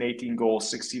 16, 18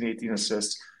 goals, 16, 18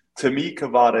 assists. To me,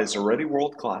 Cavada is already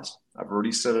world class. I've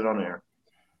already said it on air.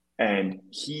 And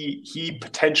he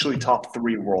potentially top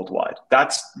 3 worldwide.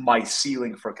 That's my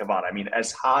ceiling for Cavada. I mean,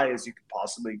 as high as you could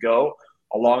possibly go,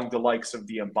 along the likes of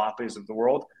the Mbappes of the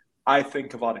world, I think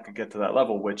Cavada could get to that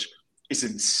level, which is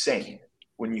insane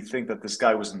when you think that this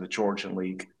guy was in the Georgian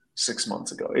League 6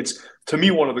 months ago. It's, to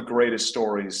me, one of the greatest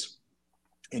stories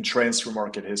in transfer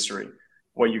market history,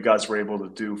 what you guys were able to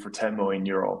do for 10 million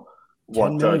euro,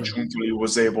 what Giuntoli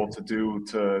was able to do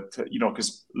to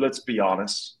because let's be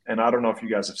honest, and I don't know if you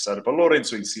guys have said it, but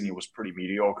Lorenzo Insigne was pretty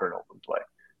mediocre in open play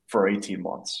for 18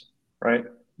 months, right?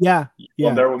 Yeah.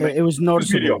 It was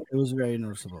noticeable. It was very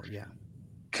noticeable, yeah.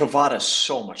 Cavada is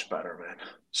so much better, man.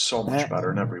 So much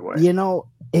better in every way.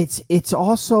 It's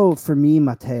also for me,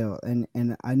 Matteo,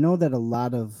 and I know that a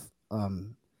lot of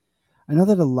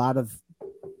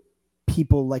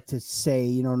people like to say,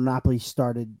 Napoli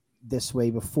started this way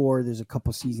before. There's a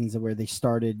couple seasons where they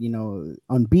started,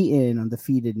 unbeaten,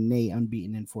 undefeated in 8,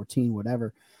 unbeaten in 14,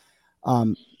 whatever.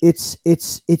 It's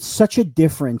such a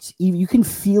difference. You can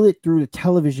feel it through the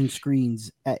television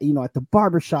screens at the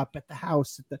barbershop, at the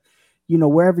house, at the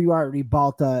wherever you are at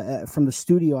Ribalta, from the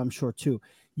studio, I'm sure too.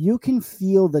 You can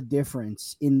feel the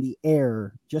difference in the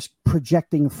air just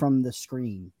projecting from the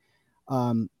screen.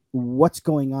 What's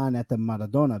going on at the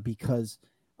Maradona, because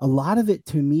a lot of it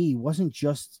to me wasn't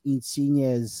just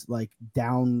Insigne's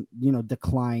down,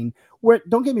 decline. Where,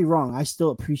 don't get me wrong, I still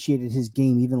appreciated his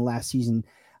game even last season.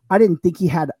 I didn't think he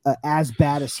had as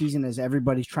bad a season as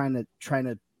everybody's trying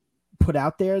to put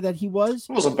out there that he was.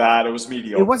 It wasn't bad. It was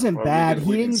mediocre. It wasn't bad.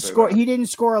 He didn't score. He didn't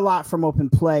score a lot from open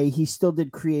play. He still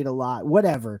did create a lot.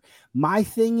 Whatever. My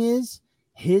thing is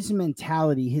his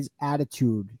mentality, his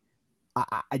attitude.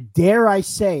 I dare I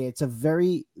say it's a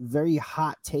very, very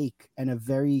hot take and a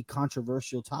very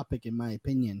controversial topic in my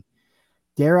opinion.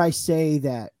 Dare I say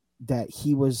that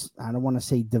he was, I don't want to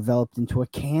say developed into a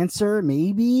cancer,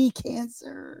 maybe,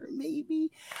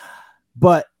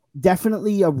 but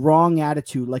definitely a wrong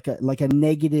attitude, like a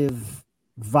negative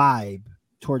vibe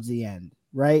towards the end,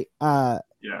 right? Yeah.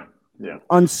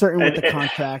 Uncertain with the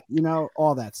contract,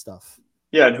 all that stuff.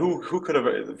 Yeah, and who could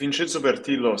have? Vincenzo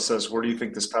Bertillo says, where do you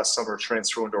think this past summer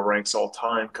transfer window ranks all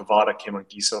time? Cavada,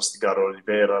 Kemanguissa, Ostigaro,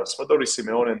 Oliveira, Spadori,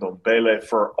 Simeone, and Ndombele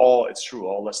for all, it's true,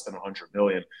 all less than 100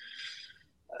 million.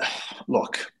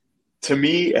 Look, to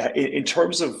me, in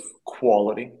terms of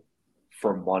quality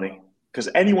for money, because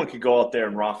anyone could go out there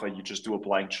and Rafa, you just do a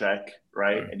blank check,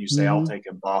 right? And you say, I'll take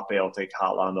Mbappe, I'll take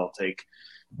Haaland, I'll take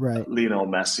Lionel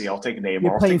Messi, I'll take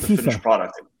Neymar, I'll take the finished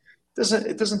product.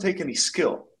 It doesn't take any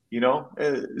skill,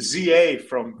 ZA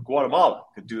from Guatemala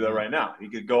could do that right now. He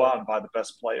could go out and buy the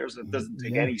best players. It doesn't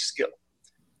take any skill.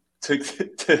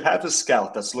 To have a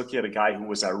scout that's looking at a guy who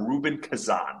was at Rubin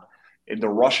Kazan in the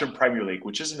Russian Premier League,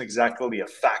 which isn't exactly a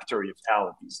factory of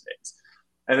talent these days,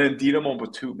 and then Dinamo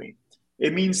Batumi,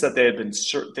 it means that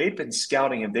they've been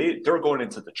scouting and they're going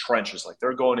into the trenches, like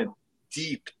they're going in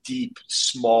deep,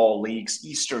 small leagues,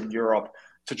 Eastern Europe,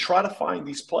 to try to find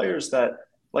these players that,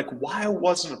 like, why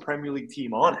wasn't a Premier League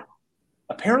team on it?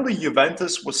 Apparently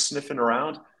Juventus was sniffing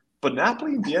around, but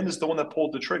Napoli in the end is the one that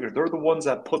pulled the trigger. They're the ones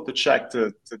that put the check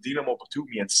to Dinamo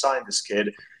Batumi and signed this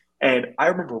kid. And I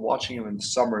remember watching him in the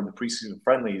summer in the preseason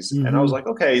friendlies, and I was like,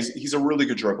 okay, he's a really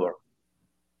good dribbler.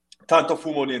 Tanto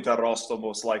fumo niente arrosto,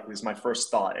 most likely, is my first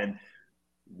thought. And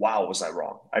wow, was I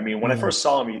wrong. I mean, when I first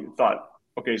saw him, I thought,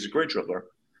 okay, he's a great dribbler.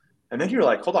 And then you're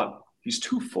like, hold on, he's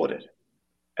 2-footed.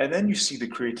 And then you see the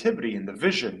creativity and the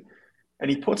vision,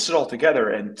 and he puts it all together.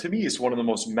 And to me, he's one of the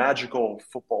most magical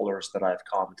footballers that I've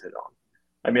commented on.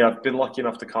 I mean, I've been lucky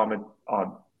enough to comment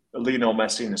on Lionel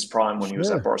Messi in his prime when he was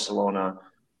at Barcelona,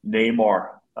 Neymar,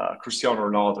 Cristiano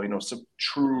Ronaldo, some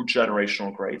true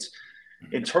generational greats.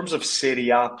 In terms of Serie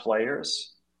A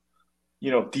players,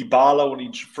 Dybala, when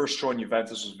he first joined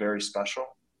Juventus, was very special.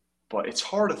 But it's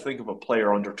hard to think of a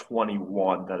player under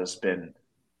 21 that has been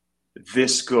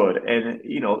this good. And,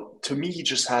 to me, he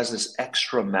just has this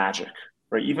extra magic,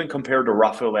 right? Even compared to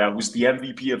Rafael Leao, who's the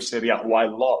MVP of Serie A, who I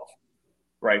love,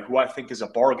 right? Who I think is a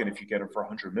bargain if you get him for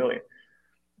 100 million.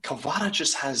 Kvara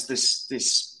just has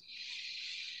these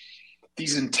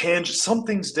intangible,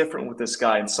 something's different with this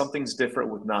guy and something's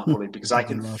different with Napoli, because I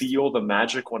can feel the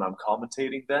magic when I'm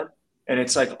commentating them. And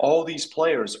it's like all these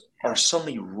players are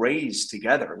suddenly raised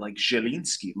together. Like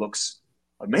Zielinski looks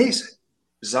amazing.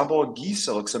 Zambo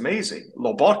Anguissa looks amazing.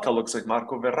 Lobotka looks like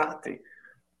Marco Verratti.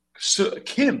 So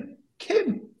Kim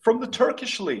from the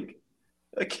Turkish league.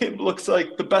 Kim looks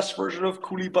like the best version of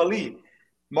Koulibaly.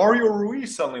 Mario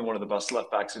Ruiz suddenly one of the best left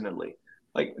backs in Italy.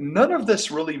 Like, none of this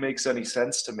really makes any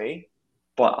sense to me,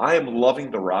 but I am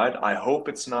loving the ride. I hope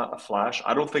it's not a flash.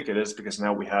 I don't think it is, because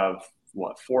now we have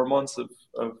 4 months of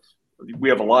we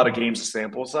have a lot of games of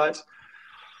sample size.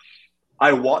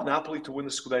 I want Napoli to win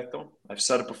the Scudetto. I've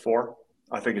said it before.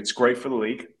 I think it's great for the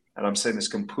league, and I'm saying this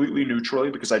completely neutrally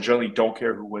because I generally don't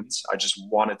care who wins. I just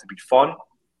want it to be fun,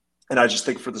 and I just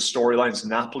think for the storylines,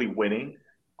 Napoli winning,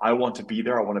 I want to be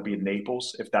there. I want to be in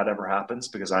Naples if that ever happens,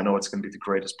 because I know it's going to be the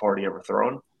greatest party ever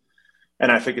thrown.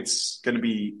 And I think it's going to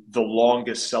be the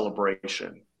longest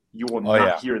celebration. You will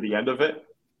not hear the end of it.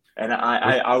 And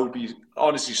I would be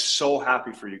honestly so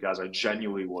happy for you guys. I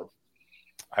genuinely would.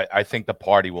 I think the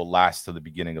party will last to the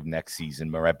beginning of next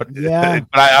season, right? But Matteo,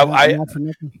 I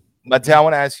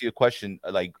want to ask you a question.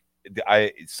 Like,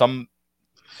 some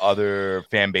other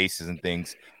fan bases and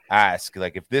things ask,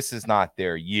 like, if this is not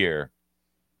their year,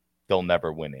 they'll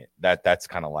never win it. That's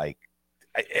kind of like,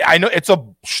 I know it's a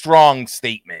strong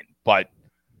statement, but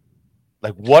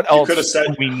like, what else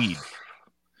do we need?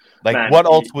 Like, man, what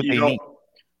else would they need?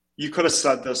 You could have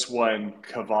said this when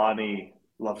Cavani,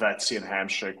 Lavezzi, and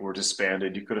Hamsik were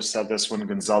disbanded. You could have said this when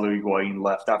Gonzalo Higuain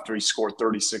left after he scored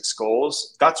 36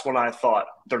 goals. That's when I thought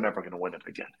they're never going to win it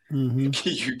again. Mm-hmm.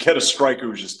 You get a striker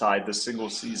who's just tied the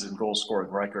single-season goal-scoring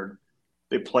record.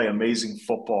 They play amazing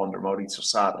football under Maurizio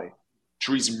Sarri.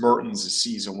 Dries Mertens'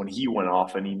 season when he went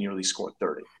off and he nearly scored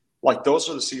 30. Like, those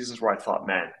are the seasons where I thought,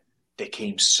 man, they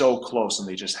came so close and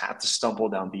they just had to stumble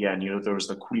down the end. There was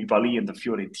the Koulibaly and the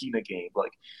Fiorentina game.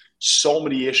 Like, so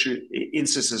many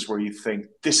instances where you think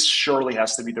this surely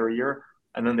has to be their year,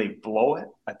 and then they blow it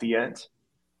at the end.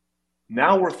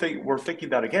 Now we're thinking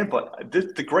that again. But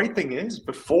the great thing is,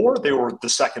 before they were the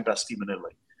second best team in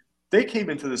Italy. They came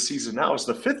into the season now as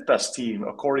the fifth best team,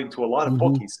 according to a lot of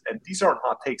bookies. And these aren't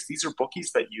hot takes. These are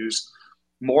bookies that use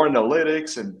more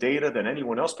analytics and data than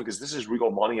anyone else, because this is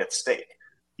real money at stake.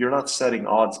 You're not setting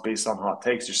odds based on hot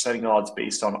takes. You're setting odds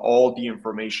based on all the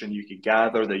information you could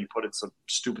gather that you put in some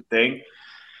stupid thing.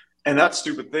 And that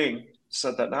stupid thing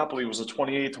said that Napoli was a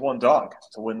 28-1 dog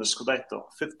to win the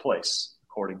Scudetto, fifth place,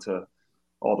 according to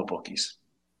all the bookies.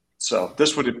 So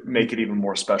this would make it even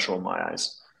more special in my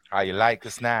eyes. How you like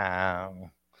us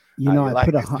now?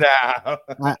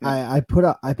 I put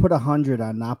 100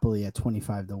 on Napoli at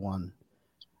 25-1.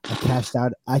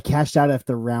 I cashed out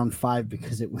after round 5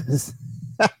 because it was.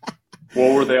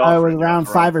 What were they offering? I was round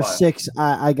 5 or 6.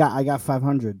 I got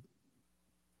 500.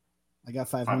 I got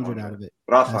 500 out of it.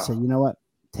 Rafa. I said, you know what?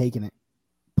 Taking it.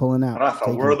 pulling out.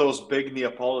 Rafa, where are those big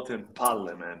Neapolitan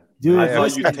palle, man? Dude, I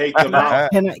thought you'd take them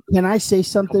out. Can I say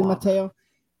something, Matteo?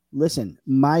 Listen,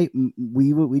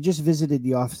 we just visited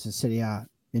the office of Serie A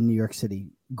in New York City.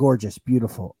 Gorgeous,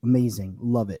 beautiful, amazing.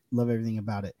 Love it. Love everything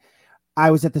about it. I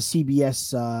was at the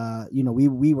CBS,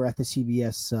 we were at the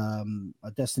CBS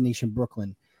Destination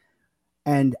Brooklyn.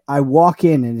 And I walk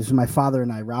in, and this is my father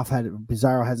and I.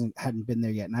 Bizarro hadn't been there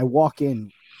yet. And I walk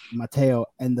in, Matteo,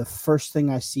 and the first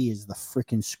thing I see is the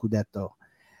freaking Scudetto.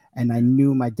 And I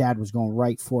knew my dad was going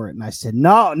right for it. And I said,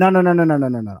 no.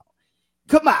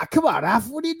 Come on, Raf,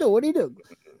 what do you do?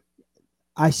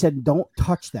 I said, don't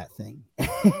touch that thing.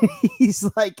 He's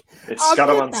like, it's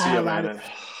Scaramanzia, man.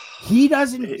 He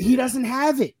doesn't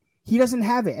have it.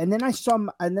 And then I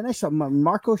saw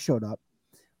Marco showed up.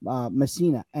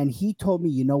 Messina, and he told me,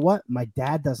 you know what, my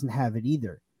dad doesn't have it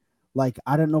either. Like,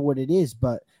 I don't know what it is,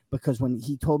 but because when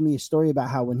he told me a story about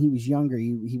how when he was younger,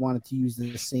 he wanted to use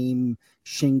the same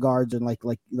shin guards, and like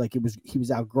he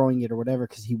was outgrowing it or whatever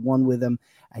because he won with them,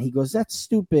 and he goes, that's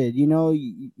stupid,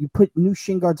 you put new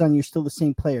shin guards on, you're still the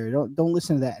same player, don't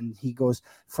listen to that. And he goes,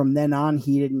 from then on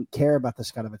he didn't care about the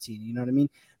Scaramanzia. You know what I mean?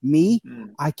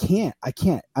 I can't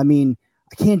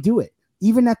do it.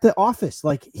 Even at the office,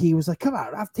 like, he was like, come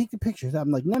on, I'll take the pictures.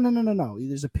 I'm like, no.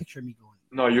 There's a picture of me going.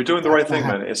 No, you're doing the right thing,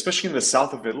 man. Especially in the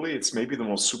south of Italy, it's maybe the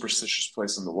most superstitious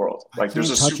place in the world. Like, there's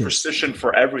a superstition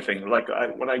for everything. Like,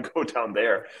 when I go down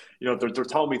there, they're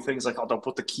telling me things like, oh, don't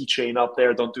put the keychain up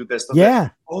there, don't do this.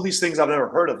 That. All these things I've never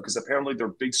heard of, because apparently they're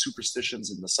big superstitions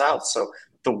in the south. So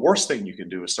the worst thing you can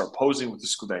do is start posing with the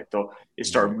Scudetto, is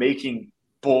start making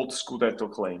bold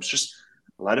Scudetto claims. Just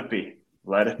let it be.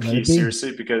 Let it be,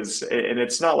 seriously, because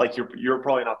it's not like you're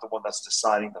probably not the one that's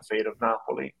deciding the fate of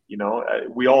Napoli.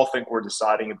 We all think we're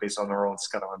deciding it based on our own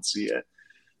Scaramanzia,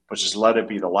 but just let it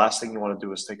be. The last thing you want to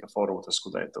do is take a photo with the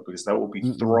Scudetto, because that will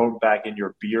be thrown back in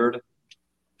your beard.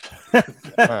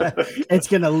 It's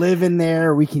gonna live in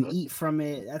there. We can eat from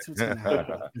it. That's what's gonna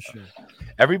happen for sure.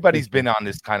 Everybody's been on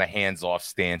this kind of hands-off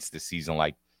stance this season.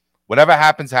 Like, whatever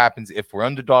happens. If we're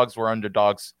underdogs, we're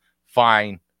underdogs.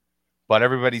 Fine. But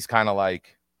everybody's kind of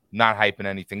like not hyping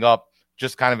anything up,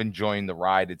 just kind of enjoying the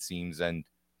ride, it seems, and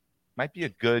might be a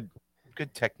good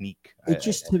technique. It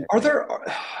just aren't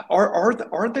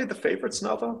they the favorites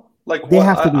now, though? Like, they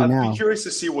have to be now. I'd be curious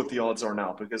to see what the odds are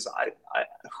now, because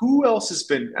who else has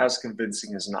been as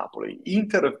convincing as Napoli?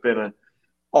 Inter have been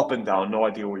up and down, no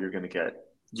idea what you're going to get.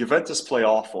 Juventus play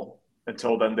awful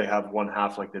until then. They have one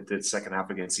half like they did second half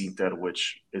against Inter,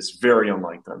 which is very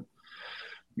unlike them.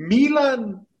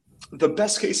 Milan. The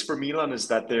best case for Milan is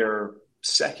that they're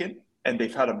second and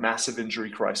they've had a massive injury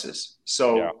crisis.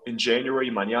 So in January,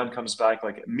 Magnan comes back.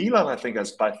 Like, Milan, I think,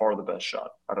 has by far the best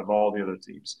shot out of all the other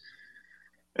teams.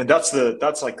 And that's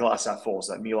like glass half full, is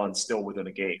that Milan's still within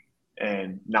a game.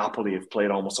 And Napoli have played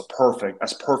almost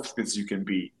as perfect as you can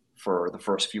be for the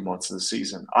first few months of the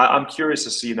season. I'm curious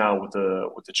to see now with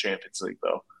the Champions League,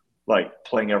 though, like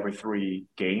playing every 3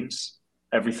 days,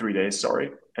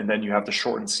 and then you have the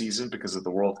shortened season because of the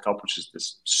World Cup, which is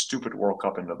this stupid World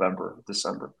Cup in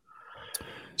December.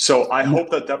 So I hope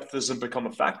that depth doesn't become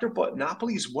a factor, but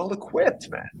Napoli's well equipped,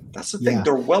 man. That's the thing.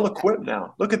 They're well equipped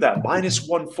now. Look at that, minus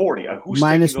 140. Who's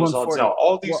taking those odds out?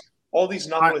 All these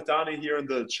Napolitani here in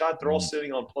the chat, they're all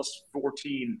sitting on plus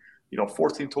 14,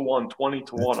 14 to 1, 20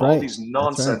 to 1, all these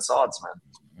nonsense odds,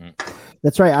 man.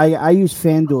 That's right. I use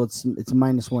FanDuel. It's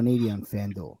minus 180 on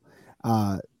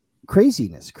FanDuel.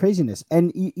 Craziness.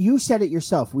 And you said it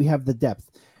yourself. We have the depth.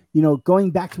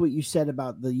 Going back to what you said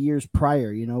about the years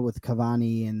prior, with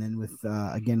Cavani and then with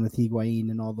Higuain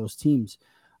and all those teams,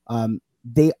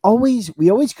 we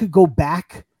always could go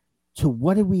back to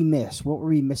what did we miss? What were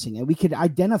we missing? And we could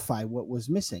identify what was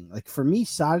missing. Like, for me,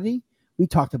 Sarri, we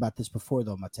talked about this before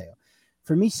though, Matteo.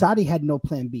 For me, Sarri had no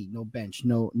plan B, no bench,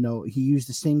 no. He used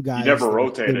the same guys. He never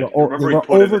rotated. They were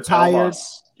overtired.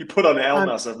 He put on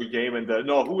Elmas every game, and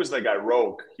who was that guy?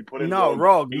 Rogue. He put in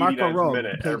Rogue, Marco Rogue,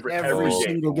 every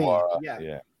single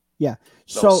game. Yeah.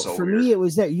 So for me, it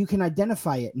was that you can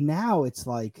identify it. Now it's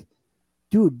like,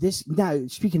 dude, now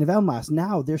speaking of Elmas,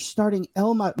 now they're starting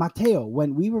Elmas Matteo.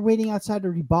 When we were waiting outside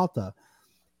of Ribalta,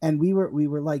 and we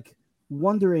were like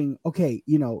wondering, okay,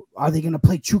 are they going to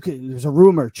play Chucky? There's a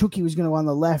rumor Chucky was going to go on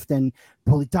the left and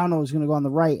Politano was going to go on the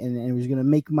right, and it was going to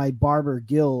make my barber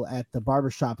Gil at the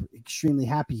barbershop extremely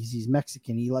happy because he's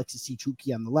Mexican. He likes to see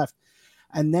Chucky on the left.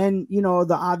 And then,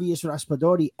 the obvious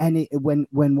Raspadori. And when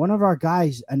one of our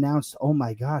guys announced, oh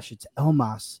my gosh, it's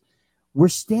Elmas, we're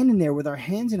standing there with our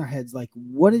hands in our heads like,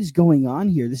 what is going on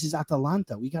here? This is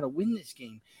Atalanta. We got to win this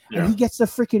game. Yeah. And he gets the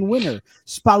freaking winner.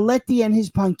 Spalletti and his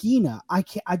Panchina.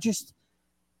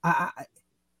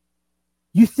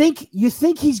 You think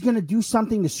he's going to do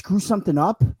something to screw something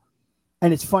up?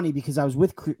 And it's funny because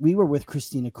we were with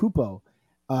Christina Cupo,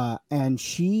 and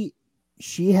she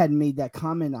had made that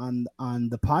comment on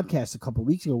the podcast a couple of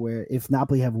weeks ago, where if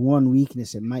Napoli have one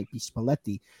weakness, it might be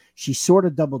Spalletti. She sort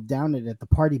of doubled down it at the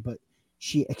party, but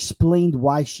she explained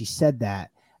why she said that,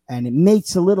 and it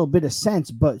makes a little bit of sense.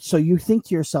 But so you think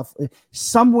to yourself,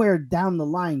 somewhere down the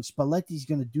line, Spalletti's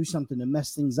going to do something to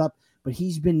mess things up. But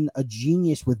he's been a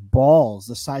genius with balls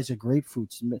the size of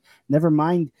grapefruits. Never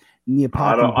mind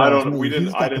Neapolitan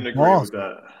balls. I didn't agree with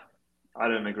that. I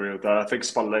didn't agree with that. I think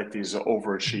Spalletti's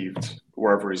overachieved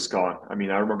wherever he's gone. I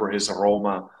mean, I remember his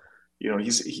Roma. You know,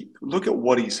 look at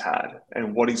what he's had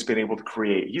and what he's been able to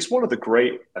create. He's one of the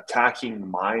great attacking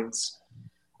minds,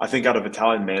 I think, out of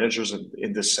Italian managers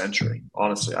in this century.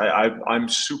 Honestly, I'm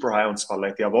super high on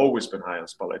Spalletti. I've always been high on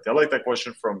Spalletti. I like that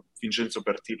question from Vincenzo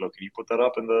Bertillo. Can you put that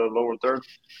up in the lower third?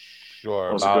 Sure.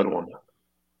 That was a good one.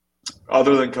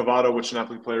 Other than Cavada, which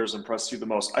Napoli players impressed you the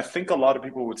most? I think a lot of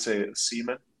people would say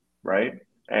Seaman, right?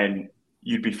 And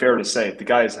you'd be fair to say the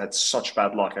guy has had such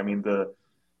bad luck. I mean, the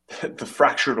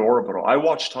fractured orbital. I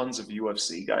watch tons of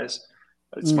UFC, guys.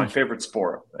 It's my favorite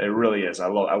sport. It really is. I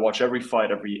watch every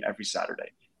fight every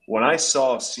Saturday. When I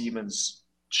saw Seaman's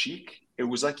cheek, it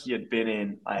was like he had been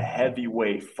in a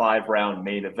heavyweight 5-round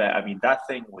main event. I mean, that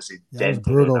thing was indented.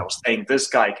 And I was saying, this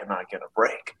guy cannot get a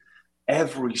break.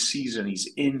 Every season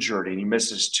he's injured and he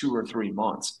misses 2 or 3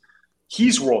 months.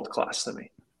 He's world-class to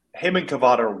me. Him and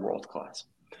Cavada are world-class.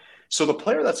 So the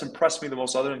player that's impressed me the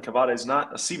most other than Cavada is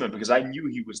not a Seaman, because I knew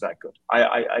he was that good.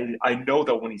 I know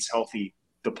that when he's healthy,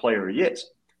 the player he is.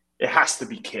 It has to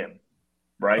be Kim,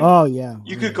 right? Oh, yeah.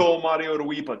 You could go Mario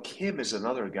Rui, but Kim is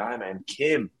another guy, man.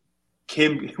 Kim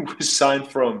was signed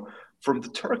from the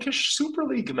Turkish Super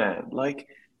League, man. Like,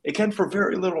 again, for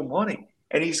very little money.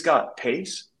 And he's got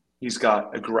pace. He's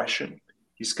got aggression.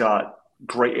 He's got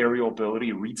great aerial ability.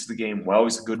 He reads the game well.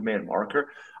 He's a good man marker.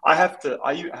 I have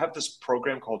this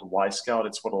program called Y Scout.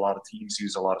 It's what a lot of teams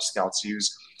use, a lot of scouts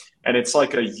use. And it's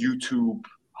like a YouTube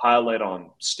highlight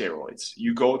on steroids.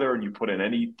 You go there and you put in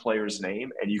any player's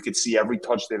name and you can see every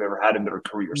touch they've ever had in their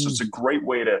career. So it's a great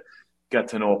way to get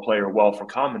to know a player well for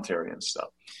commentary and stuff.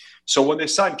 So when they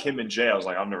signed Kim Min-jae, I was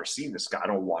like, I've never seen this guy. I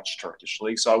don't watch Turkish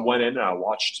league. So I went in and I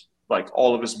watched like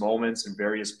all of his moments in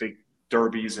various big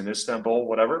derbies in Istanbul,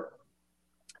 whatever.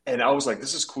 And I was like,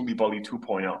 this is Koulibaly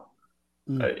 2.0.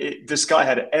 This guy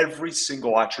had every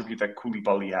single attribute that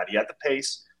Koulibaly had. He had the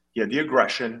pace, he had the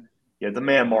aggression, he had the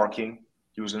man marking,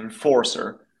 he was an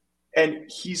enforcer, and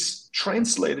he's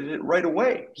translated it right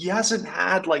away. He hasn't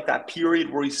had like that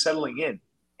period where he's settling in.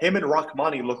 Him and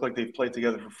Rachmani look like they've played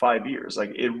together for 5 years.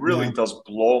 Like, it really does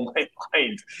blow my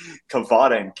mind.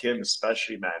 Cavada and Kim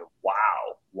especially, man.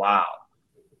 Wow.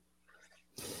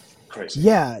 Crazy.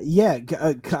 Yeah.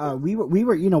 We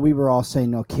were all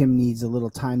saying, no, Kim needs a little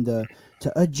time to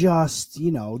adjust,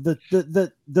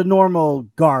 the normal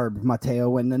garb, Matteo,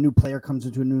 when a new player comes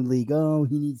into a new league. Oh,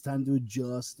 he needs time to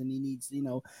adjust, and he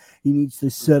needs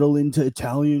to settle into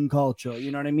Italian culture.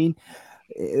 You know what I mean?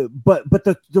 But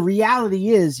the reality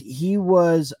is he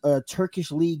was a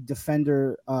Turkish league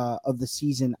defender of the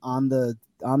season on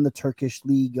the Turkish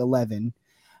League 11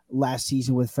 last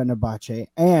season with Fenerbahce,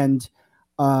 and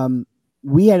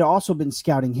we had also been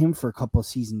scouting him for a couple of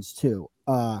seasons too.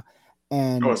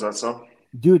 And is that so?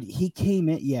 Dude, he came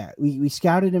in. Yeah, we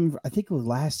scouted him. I think it was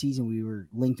last season we were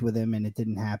linked with him, and it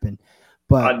didn't happen.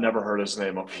 But I'd never heard his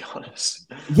name, I'll be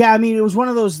honest. Yeah, I mean, it was one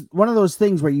of those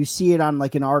things where you see it on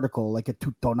like an article, like a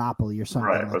Tutto Napoli or something.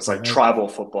 Right, like it's that, like right? Tribal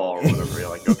football or whatever. You're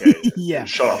like, okay, yeah,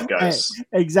 shut up, guys.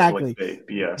 Exactly. Clickbait,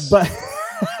 BS.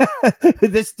 But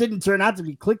this didn't turn out to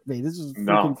be clickbait. This was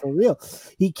freaking for real.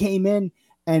 He came in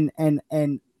and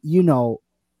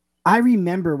I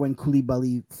remember when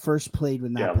Koulibaly first played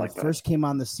with Napoli, first came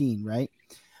on the scene, right?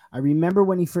 I remember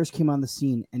when he first came on the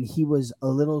scene, and he was a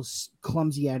little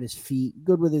clumsy at his feet,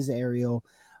 good with his aerial.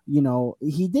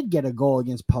 He did get a goal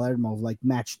against Palermo, like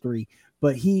match 3,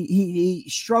 but he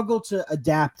struggled to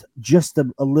adapt just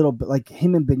a little bit. Like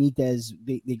him and Benitez,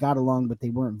 they got along, but they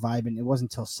weren't vibing. It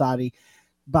wasn't until Sarri,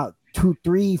 about 2,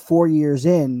 3, 4 years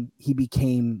in, he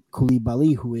became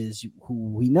Koulibaly, who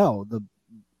we know, the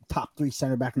top 3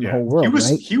 center back in the whole world.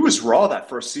 He was raw that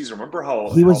first season. Remember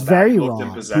how he was very raw. He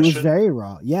was very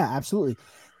raw. Yeah, absolutely.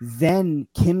 Then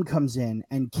Kim comes in,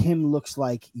 and Kim looks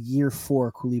like year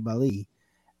 4 Koulibaly,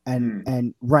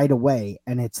 and right away,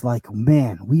 and it's like,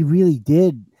 man, we really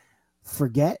did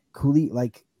forget Koulibaly.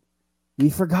 Like, we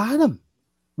forgot him.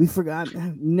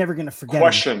 Never gonna forget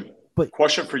him.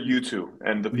 Question for you two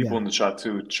and the people in the chat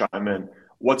too, chime in.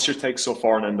 What's your take so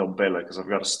far on Ndombele? Because I've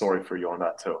got a story for you on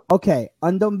that too. Okay,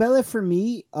 Ndombele for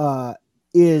me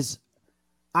is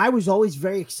I was always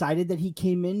very excited that he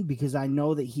came in because I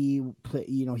know that he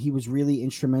was really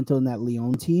instrumental in that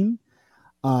Lyon team.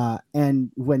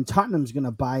 And when Tottenham's going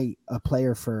to buy a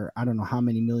player for, I don't know how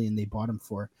many million they bought him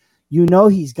for,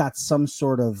 he's got some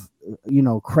sort of,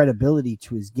 credibility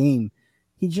to his game.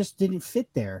 He just didn't fit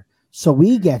there. So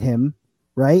we get him,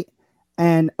 right?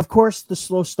 And of course, the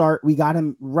slow start, we got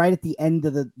him right at the end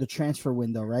of the transfer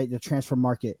window, right? The transfer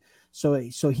market. So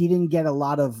he didn't get a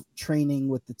lot of training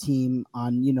with the team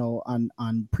on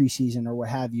preseason or what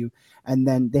have you. And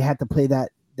then they had to play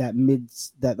that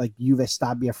like Juve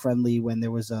Stabia friendly when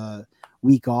there was a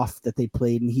week off that they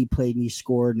played, and he played and he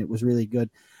scored and it was really good.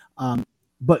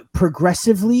 But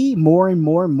progressively, more and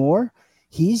more and more,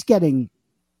 he's getting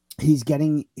his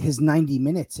 90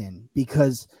 minutes in,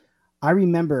 because I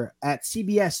remember at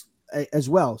CBS as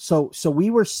well. So we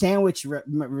were sandwiched.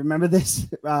 Remember this,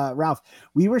 Ralph?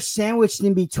 We were sandwiched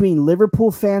in between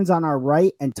Liverpool fans on our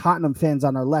right and Tottenham fans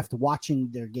on our left, watching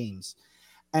their games.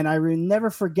 And I will never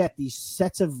forget these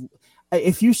sets of.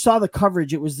 If you saw the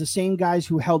coverage, it was the same guys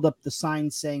who held up the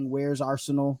sign saying, "Where's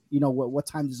Arsenal? What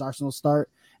time does Arsenal start?"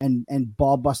 And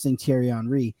ball busting Thierry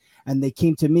Henry. And they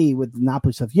came to me with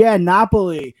Napoli stuff. Yeah,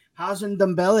 Napoli. How's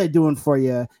Ndombele doing for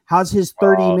you? How's his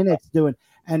 30 minutes doing?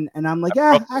 And I'm like,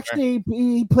 actually,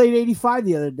 he played 85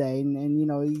 the other day, and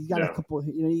he got a couple.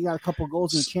 He got a couple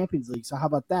goals in the Champions League. So how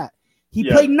about that? He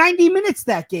played 90 minutes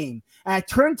that game. And I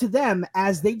turned to them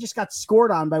as they just got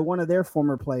scored on by one of their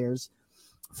former players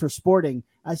for Sporting.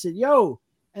 I said, "Yo,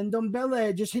 and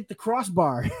Ndombele just hit the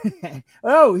crossbar."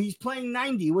 Oh, he's playing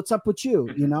 90. What's up with you?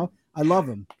 I love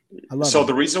him. So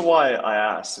the reason why I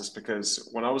asked is because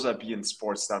when I was at beIN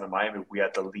Sports down in Miami, we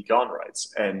had the Ligue 1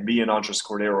 rights, and me and Andres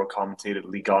Cordero commentated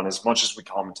Ligue 1 as much as we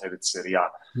commentated Serie A.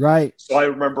 Right. So I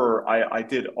remember I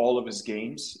did all of his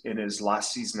games in his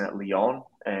last season at Lyon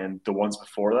and the ones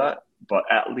before that, but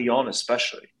at Lyon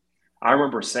especially. I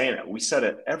remember saying it. We said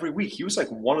it every week. He was like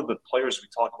one of the players we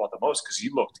talk about the most because he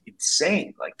looked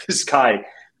insane. Like, this guy,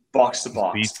 box to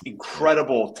box,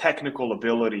 incredible technical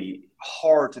ability,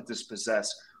 hard to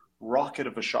dispossess, rocket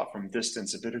of a shot from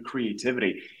distance, a bit of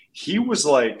creativity. He was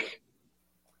like,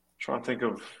 trying to think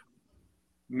of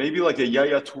maybe like a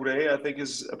Yaya Touré, I think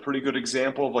is a pretty good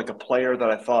example of like a player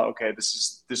that I thought, okay,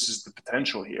 this is the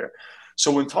potential here. So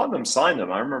when Tottenham signed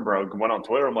him, I remember I went on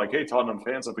Twitter. I'm like, hey, Tottenham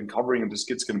fans, I've been covering him. This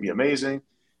kid's going to be amazing.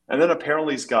 And then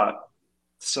apparently he's got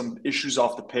some issues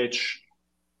off the pitch,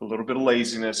 a little bit of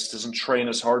laziness, doesn't train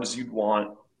as hard as you'd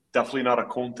want. Definitely not a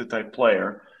Conte type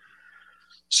player.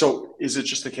 So is it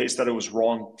just a case that it was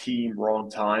wrong team, wrong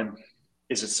time?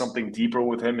 Is it something deeper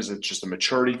with him? Is it just a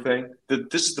maturity thing?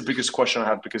 This is the biggest question I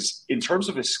have, because in terms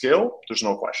of his skill, there's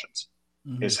no questions.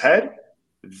 Mm-hmm. His head,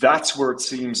 that's where it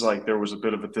seems like there was a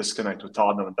bit of a disconnect with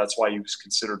Tottenham, and that's why he was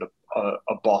considered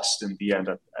a bust in the end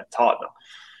at Tottenham.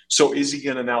 So is he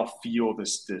going to now feel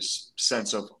this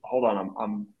sense of, hold on,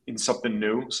 I'm in something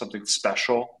new, something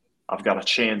special, I've got a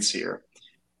chance here?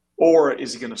 Or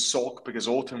is he going to sulk because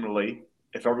ultimately,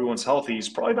 if everyone's healthy, he's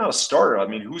probably not a starter. I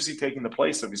mean, who's he taking the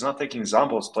place of? He's not taking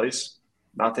Zambo's place,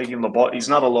 not taking Lobotka. He's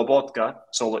not a Lobotka,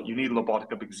 so you need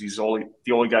Lobotka because he's the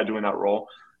only guy doing that role.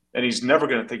 And he's never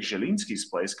going to take Zielinski's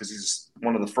place because he's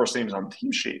one of the first names on the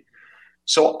team sheet.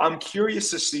 So I'm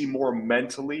curious to see more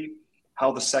mentally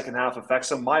how the second half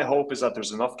affects him. My hope is that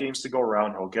there's enough games to go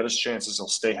around. He'll get his chances. He'll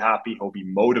stay happy. He'll be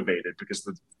motivated because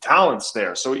the talent's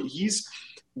there. So he's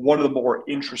one of the more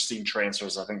interesting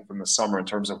transfers, I think, from the summer in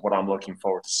terms of what I'm looking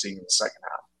forward to seeing in the second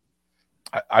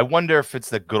half. I wonder if it's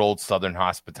the good old Southern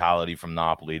hospitality from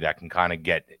Napoli that can kind of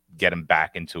get him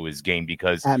back into his game,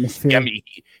 because atmosphere. I mean,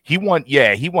 he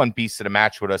won Beast of the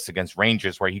Match with us against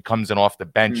Rangers, where he comes in off the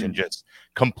bench and just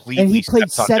completely. And he played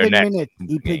 7 minutes.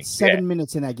 He played 7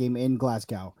 minutes in that game in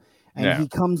Glasgow, and he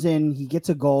comes in, he gets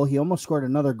a goal. He almost scored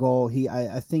another goal.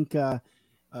 I think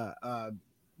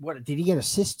what did he get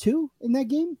assist too in that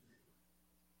game?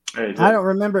 I don't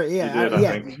remember.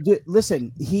 Yeah.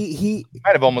 Listen, he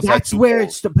might have almost. That's where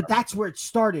but that's where it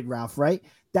started, Ralph. Right?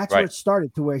 That's where it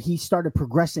started, to where he started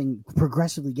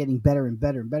progressively getting better and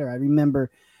better and better. I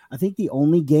remember, I think the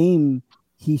only game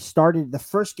the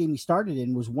first game he started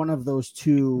in was one of those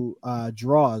two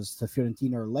draws to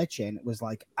Fiorentina or Lecce, and it was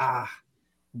like,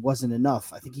 wasn't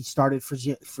enough. I think he started for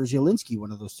Zielinski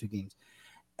one of those two games.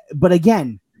 But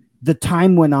again, the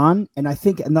time went on, and I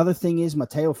think another thing is,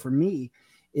 Matteo, for me,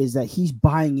 is that he's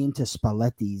buying into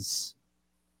Spalletti's,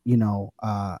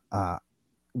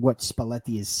 what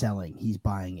Spalletti is selling. He's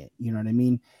buying it. You know what I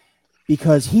mean?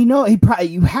 Because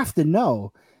you have to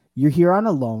know, you're here on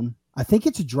a loan. I think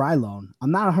it's a dry loan.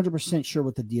 I'm not 100% sure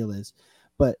what the deal is,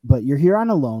 but you're here on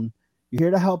a loan. You're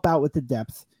here to help out with the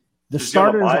depth. The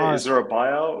starters are. Is there a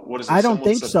buyout? What is it? I don't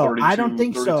think so. I don't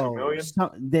think 32 so.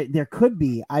 million? There could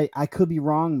be. I could be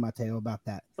wrong, Matteo, about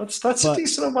that. That's a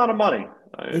decent amount of money,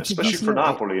 especially for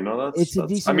Napoli. You know, it's a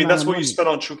decent. I mean, amount that's of what money. you spent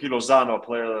on Chucky Lozano, a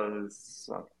player that is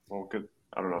well good.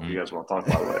 I don't know if you guys want to talk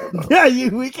about it later. Yeah,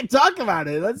 we can talk about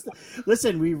it.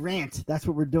 Listen. We rant. That's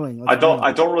what we're doing. I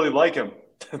don't really like him.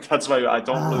 That's why I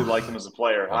don't really like him as a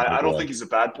player. I don't think he's a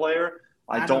bad player.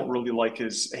 I don't really like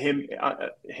his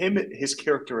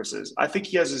characteristics. I think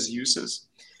he has his uses.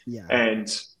 Yeah. And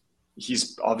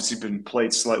he's obviously been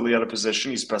played slightly out of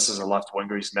position. He's best as a left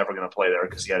winger. He's never going to play there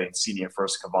because he had Insigne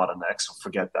first, Cavada next. So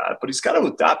forget that. But he's got to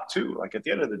adapt too. Like at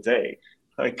the end of the day,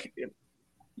 like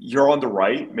you're on the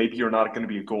right. Maybe you're not going to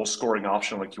be a goal scoring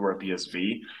option like you were at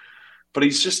BSV. But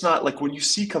he's just not like when you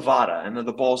see Cavada and then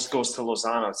the ball goes to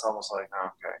Lozano, it's almost like,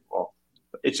 okay, well,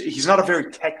 he's not a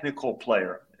very technical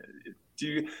player.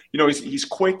 He's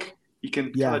quick. He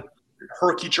can kind of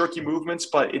herky-jerky movements,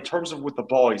 but in terms of with the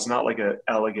ball, he's not like an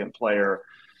elegant player.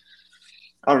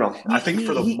 I don't know. I think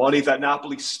for the money that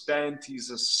Napoli spent, he's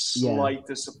a slight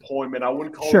disappointment. I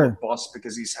wouldn't call him a bust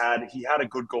because he had a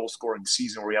good goal scoring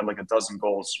season where he had like a dozen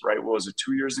goals, right? What was it,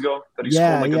 2 years ago that he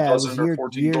scored like a dozen or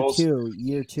 14 goals?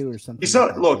 Year two or something. He's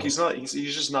not. Look, he's not. He's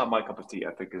just not my cup of tea.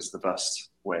 I think is the best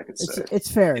way I could say.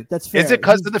 It's fair. That's fair. Is it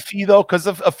because of the fee though? Because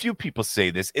of a few people say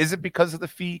this. Is it because of the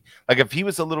fee? Like if he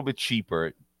was a little bit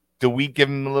cheaper, do we give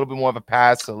him a little bit more of a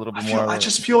pass? A little bit more. I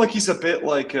just feel like he's a bit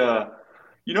like.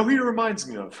 You know who he reminds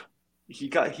me of? He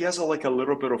has a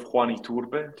little bit of Juan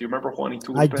Iturbe. Do you remember Juan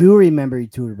Iturbe? I do remember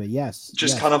Iturbe. Yes.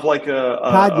 Just kind of like a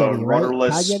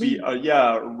rudderless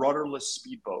rudderless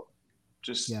speedboat.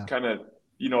 Just kind of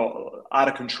out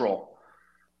of control.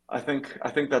 I think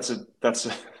that's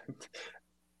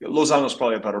Lozano's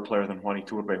probably a better player than Juan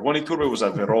Iturbe. Juan Iturbe was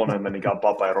at Verona and then he got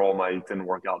bought by Roma. It didn't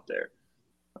work out there.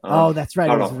 That's right.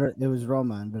 It was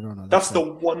Roma and Verona. That's the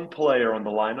one player on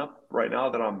the lineup right now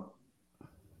that I'm.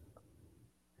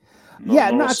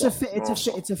 It's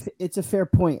a fair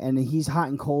point, and he's hot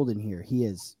and cold in here. He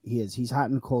is. He's hot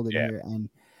and cold in here, and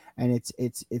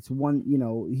it's one.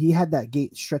 He had that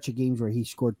stretch of games where he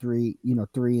scored 3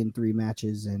 in 3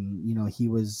 matches, and he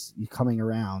was coming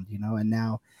around, and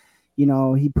now,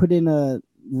 he put in a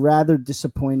rather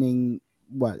disappointing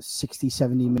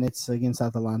 60-70 minutes against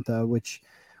Atalanta, which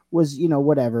was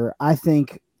whatever. I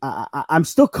think. I'm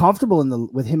still comfortable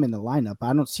with him in the lineup.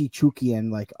 I don't see Chucky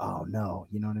and like, oh no,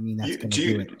 you know what I mean? That's going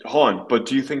to do it. Hold on, but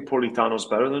do you think Politano's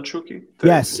better than Chucky?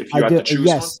 Yes, if you had to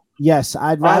choose yes,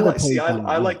 I'd rather.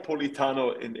 I like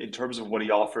Politano in terms of what he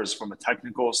offers from a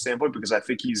technical standpoint because I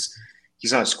think he's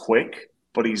not as quick,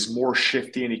 but he's more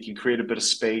shifty and he can create a bit of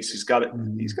space. He's got a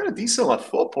decent left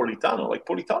foot. Politano, like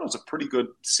Politano's a pretty good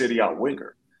Serie A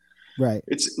winger. Right.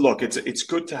 It's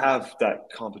good to have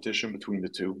that competition between the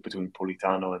two, between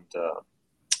Politano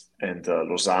and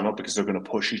Lozano, because they're going to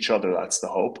push each other. That's the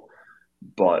hope.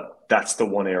 But that's the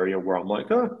one area where I'm like,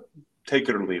 take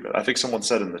it or leave it. I think someone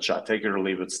said in the chat, take it or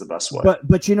leave it's the best way.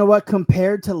 But you know what?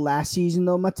 Compared to last season,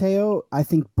 though, Matteo, I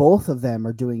think both of them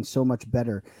are doing so much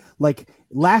better. Like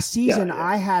last season,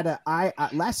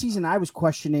 last season I was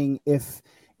questioning if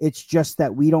it's just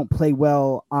that we don't play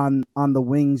well on the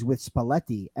wings with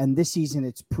Spalletti. And this season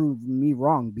it's proved me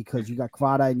wrong because you got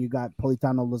Kvara and you got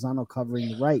Politano, Lozano covering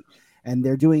the right, and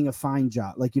they're doing a fine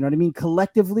job. Like, you know what I mean?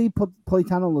 Collectively,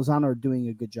 Politano and Lozano are doing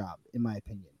a good job, in my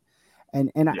opinion.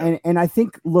 And I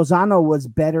think Lozano was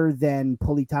better than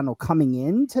Politano coming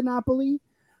into Napoli,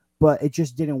 but it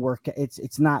just didn't work.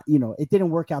 It's not, it didn't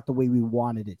work out the way we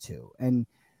wanted it to. And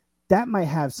that might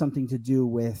have something to do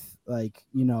with like,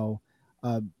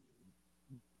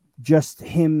 just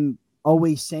him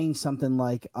always saying something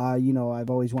like, I've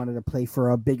always wanted to play for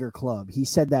a bigger club. He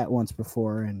said that once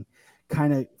before and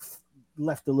kind of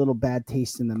left a little bad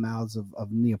taste in the mouths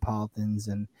of Neapolitans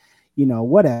and,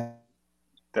 whatever.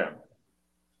 Damn.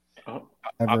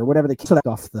 Whatever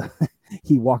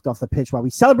he walked off the pitch while we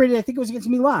celebrated. I think it was against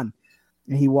Milan.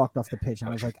 And he walked off the pitch. And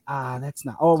I was like, that's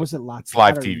not. Oh, was it Lazio?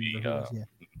 Live TV.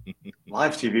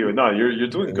 Live TV. No, you're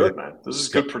doing good, man. This is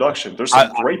good production. There's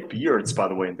some great beards, by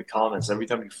the way, in the comments. Every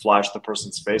time you flash the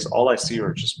person's face, all I see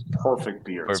are just perfect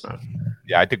beards, man.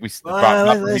 Yeah, I think we.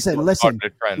 Listen.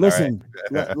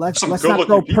 Let's some not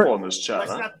good-looking people in this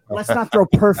chat. Let's not throw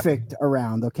perfect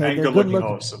around, okay? And good-looking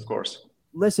hosts, of course.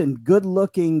 Listen,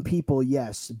 good-looking people,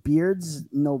 yes. Beards,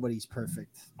 nobody's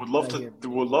perfect. Would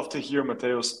love to hear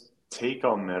Matteo's take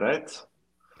on Meret.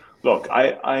 Look,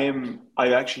 I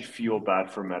actually feel bad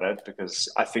for Meret because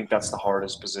I think that's the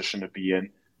hardest position to be in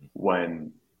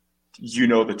when you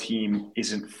know the team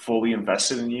isn't fully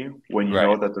invested in you when you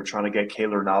know that they're trying to get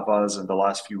Keylor Navas in the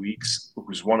last few weeks,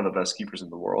 who's one of the best keepers in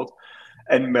the world.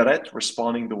 And Meret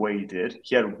responding the way he did.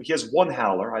 He has one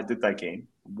howler. I did that game.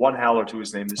 One howler to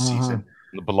his name this season.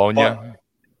 The Bologna.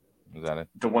 Is that it?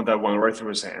 The one that went right through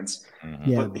his hands.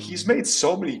 Yeah. But he's made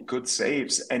so many good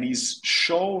saves, and he's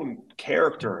shown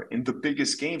character in the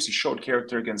biggest games. He showed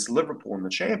character against Liverpool in the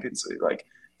Champions League. Like,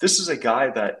 this is a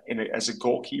guy that, as a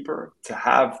goalkeeper, to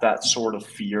have that sort of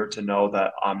fear, to know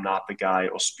that I'm not the guy.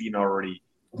 Ospina already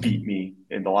beat me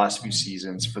in the last few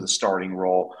seasons for the starting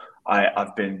role.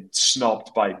 I've been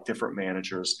snubbed by different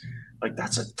managers. Like,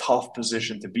 that's a tough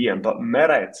position to be in. But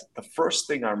Meret, the first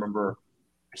thing I remember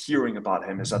hearing about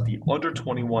him is that the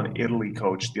under-21 Italy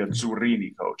coach, the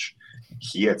Azzurrini coach,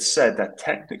 he had said that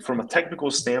from a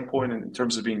technical standpoint, in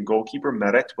terms of being goalkeeper,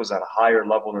 Meret was at a higher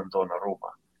level than Donnarumma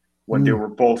when they were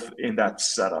both in that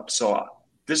setup. So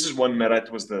this is when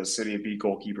Meret was the Serie B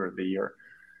goalkeeper of the year,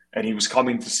 and he was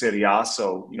coming to Serie A,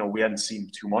 so we hadn't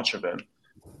seen too much of him.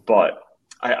 But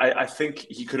I think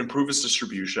he could improve his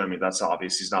distribution. I mean, that's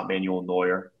obvious. He's not Manuel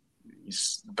Neuer.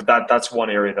 But that's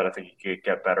one area that I think he could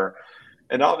get better.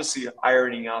 And obviously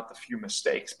ironing out the few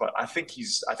mistakes. But I think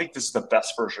this is the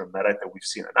best version of Meret that we've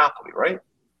seen at Napoli, right?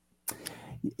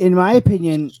 In my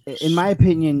opinion,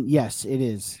 yes, it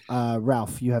is.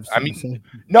 Ralph, you have something to say?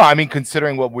 No, I mean,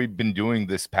 considering what we've been doing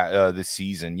this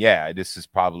season, yeah, this is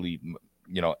probably,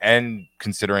 and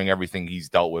considering everything he's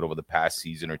dealt with over the past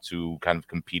season or two, kind of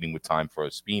competing with time for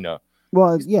Ospina.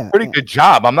 Well, yeah, pretty good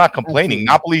job. I'm not complaining.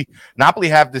 Napoli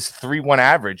have this 3-1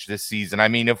 average this season. I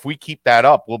mean, if we keep that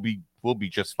up, we'll be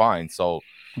just fine. So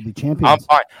we'll be champions. I'm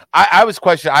fine. I was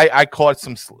questioning. I caught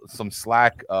some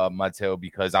slack, Matteo,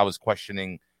 because I was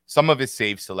questioning some of his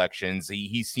save selections.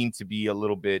 He seemed to be a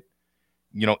little bit,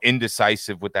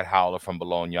 indecisive with that howler from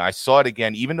Bologna. I saw it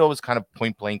again, even though it was kind of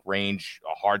point blank range,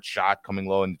 a hard shot coming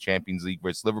low in the Champions League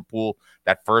versus Liverpool.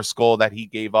 That first goal that he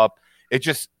gave up, it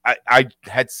just. I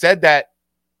had said that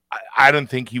I don't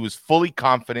think he was fully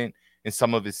confident in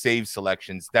some of his save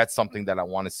selections. That's something that I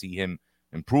want to see him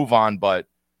improve on, but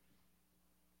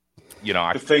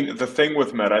the thing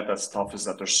with Meret that's tough is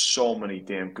that there's so many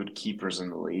damn good keepers in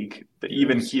the league.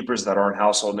 Even keepers that aren't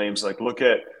household names. Like, look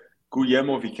at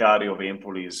Guglielmo Vicario of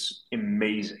Empoli is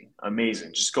amazing.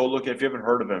 Just go look, if you haven't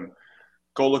heard of him,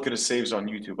 go look at his saves on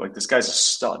YouTube. Like, this guy's a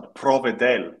stud.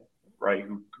 Provedel, right?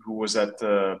 Who was at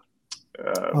Spezia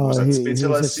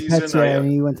last season?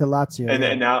 And he went to Lazio. And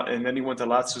then he went to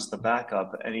Lazio as the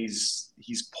backup, and he's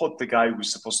put the guy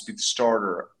who's supposed to be the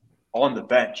starter on the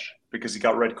bench because he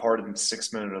got red carded in the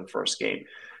 6th minute of the first game.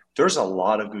 There's a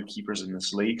lot of good keepers in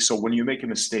this league, so when you make a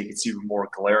mistake, it's even more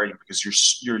glaring because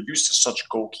you're used to such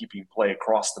goalkeeping play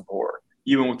across the board,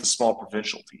 even with the small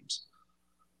provincial teams.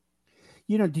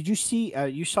 Did you see?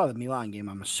 You saw the Milan game,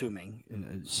 I'm assuming,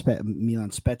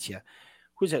 Milan Spezia.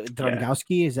 Who's it?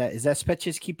 Dragowski? Yeah. Is that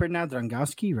Spezia's keeper now?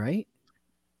 Dragowski, right?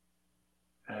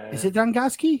 Is it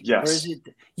Dragowski? Yes. Or is it?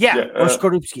 Or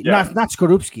Skorupski? Yeah. Not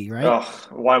Skorupski, right?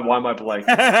 Why am I blanking?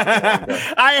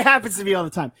 It happens to me all the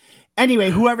time. Anyway,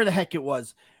 whoever the heck it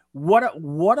was, what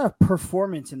a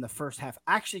performance in the first half.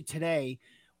 Actually, today,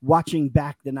 watching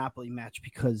back the Napoli match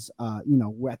because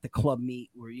we're at the club meet,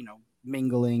 we're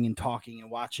mingling and talking and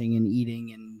watching and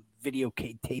eating and video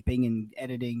taping and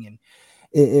editing, and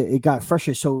it got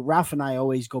frustrating. So Ralph and I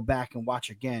always go back and watch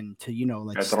again to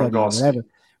study or whatever.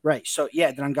 Right. So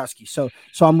Dragowski. So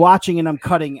I'm watching and I'm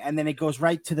cutting, and then it goes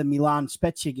right to the Milan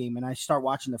Spezia game, and I start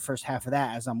watching the first half of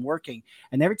that as I'm working.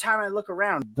 And every time I look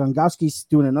around, Dragowski's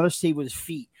doing another save with his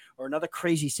feet or another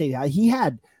crazy save. He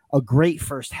had a great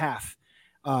first half.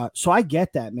 So I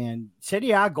get that, man.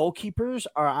 Serie A goalkeepers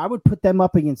I would put them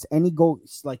up against any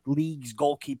league's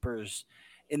goalkeepers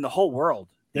in the whole world.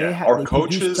 Our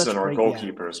coaches and our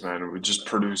goalkeepers, man, we just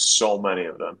produce so many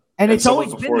of them. And it's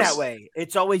always been that way.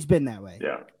 It's always been that way.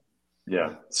 Yeah.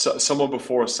 Yeah. So, someone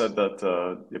before said that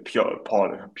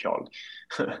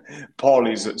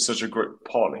Pauly's such a great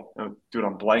Pauly. Dude,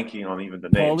 I'm blanking on even the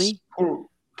names.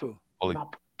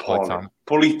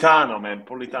 Politano, man.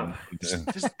 Politano.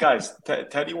 Just guys, tell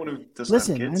anyone who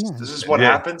doesn't have kids. This is what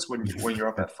happens when you're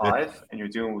up at 5 and you're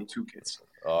dealing with 2 kids.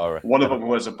 All right. One of them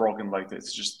who has a broken leg.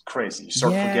 It's just crazy. You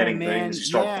start forgetting things. You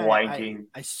start blanking.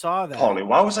 I saw that. Pauly.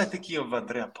 Why was I thinking of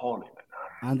Andrea Pauly?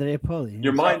 Andrea Poli.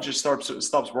 Your mind just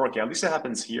stops working. At least it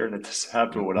happens here, and it doesn't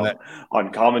happen when I'm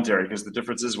on commentary. Because the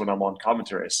difference is when I'm on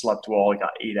commentary, I slept well. I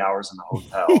got 8 hours in the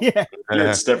hotel. Yeah. Here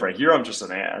it's different. Here I'm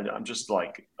just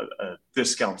like a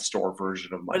discount store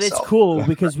version of myself. But it's cool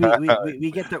because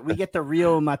we get the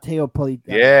real Matteo Politano.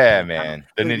 Yeah, man.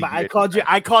 I called you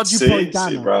Politano.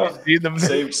 See, bro.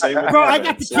 Same with Bro, you, I man.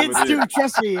 got the Same kids with you. too.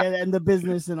 Trust me, and the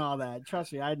business and all that.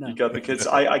 Trust me, I know. You got the kids.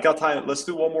 I got time. Let's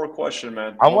do one more question,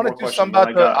 man. I want to do something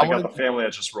about I got the family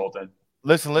that just rolled in.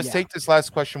 Listen, let's take this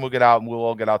last question. We'll get out and we'll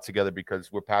all get out together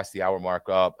because we're past the hour mark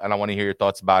up. And I want to hear your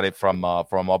thoughts about it from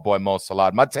our boy Mo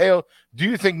Salah. Matteo, do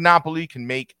you think Napoli can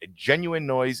make a genuine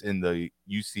noise in the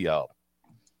UCL?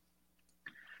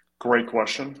 Great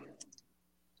question.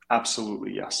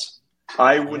 Absolutely, yes.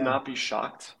 I would not be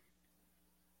shocked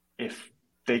if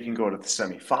they can go to the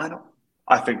semifinal.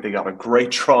 I think they got a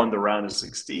great draw in the round of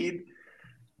 16.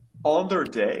 On their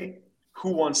day,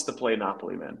 who wants to play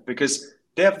Napoli, man? Because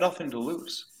they have nothing to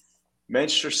lose.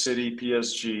 Manchester City,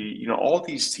 PSG, all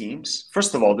these teams.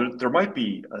 First of all, there might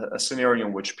be a scenario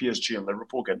in which PSG and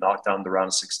Liverpool get knocked down in the round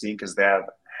of 16 because they have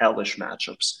hellish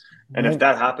matchups. And if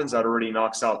that happens, that already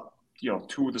knocks out,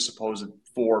 two of the supposed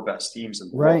 4 best teams in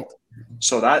the world.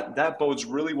 So that bodes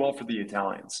really well for the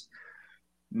Italians.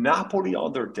 Napoli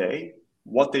on their day,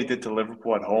 what they did to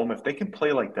Liverpool at home, if they can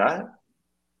play like that,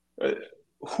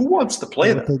 who wants to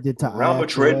play them? Real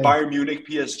Madrid, Bayern Munich,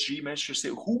 PSG, Manchester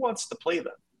City. Who wants to play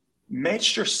them?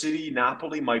 Manchester City,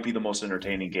 Napoli might be the most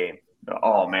entertaining game.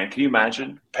 Oh, man, can you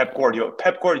imagine? Pep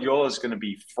Guardiola is going to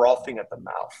be frothing at the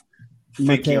mouth,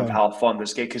 thinking of how fun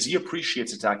this game, because he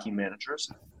appreciates attacking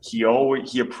managers. He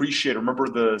appreciated, remember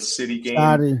the City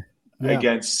game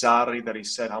against Sarri that he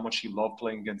said how much he loved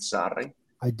playing against Sarri?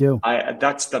 I do.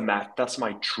 That's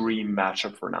my dream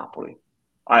matchup for Napoli.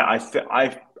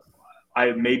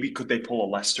 I maybe could they pull a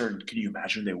Leicester, and can you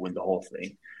imagine they win the whole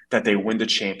thing? That they win the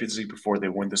Champions League before they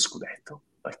win the Scudetto?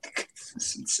 Like, this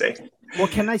is insane.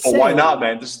 What can I say? But why not,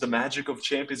 man? This is the magic of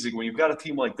Champions League. When you've got a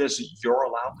team like this, you're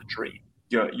allowed to dream.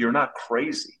 You're not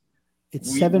crazy.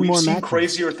 It's 7 more matches.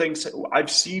 Crazier things.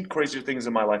 I've seen crazier things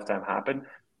in my lifetime happen.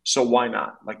 So why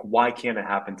not? Like, why can't it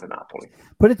happen to Napoli?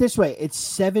 Put it this way. It's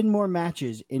 7 more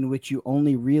matches in which you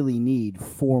only really need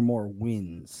 4 more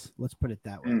wins. Let's put it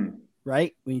that way.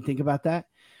 Right? When you think about that,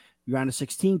 you're on a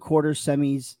 16 quarters,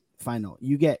 semis, final.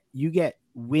 You get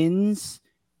wins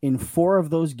in 4 of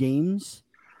those games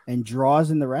and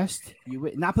draws in the rest.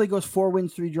 Napoli goes 4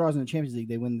 wins, 3 draws in the Champions League.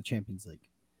 They win the Champions League.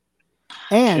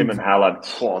 And Kim and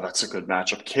Haaland, that's a good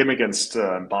matchup. Kim against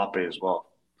Mbappe as well.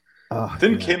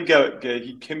 Didn't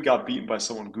Kim got beaten by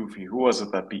someone goofy? Who was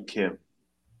it that beat Kim?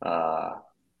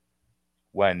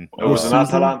 When it was an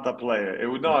Atalanta player. It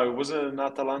wasn't an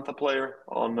Atalanta player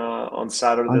on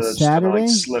Saturday. That just kind of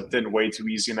slipped in way too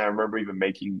easy. And I remember even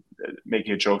making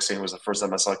a joke saying it was the first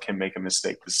time I saw Kim make a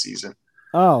mistake this season.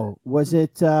 Oh, was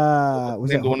it not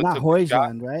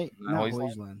Højlund, right? Not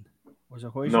Højlund. Was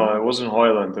it Højlund? No, it wasn't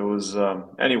Højlund. It was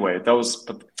anyway. That was,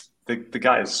 but the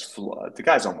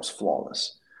guy's almost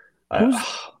flawless.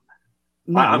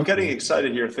 I'm getting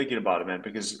excited here thinking about it, man,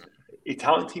 because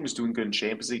Italian teams doing good in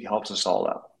Champions League helps us all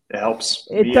out. It helps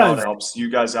me out. It helps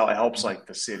you guys out. It helps like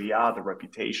the Serie A, the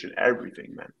reputation,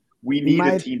 everything, man. We need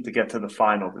a team to get to the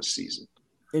final this season.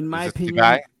 In my opinion, the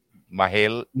guy?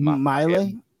 Maile.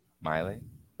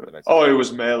 Oh, it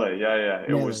was Mele. Yeah.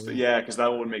 It was because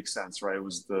that would make sense, right? It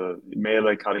was the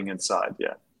Mele cutting inside.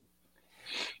 Yeah.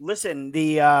 Listen,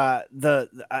 he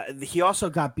also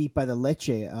got beat by the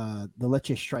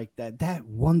Lecce strike. That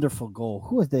wonderful goal.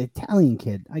 Who was the Italian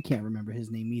kid? I can't remember his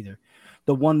name either.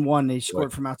 The 1-1 they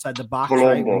scored from outside the box.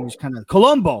 Colombo. Right? It was kind of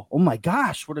Colombo. Oh my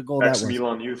gosh, what a goal that was!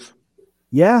 Milan youth.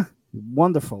 Yeah,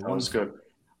 wonderful. That was good.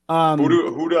 Who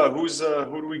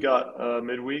do we got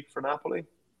midweek for Napoli?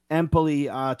 Empoli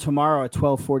tomorrow at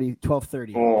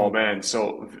 12:30. Oh man,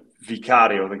 so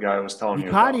Vicario, the guy I was telling you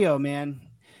about. Vicario, man.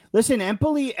 Listen,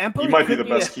 Empoli. He might be the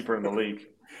best keeper in the league.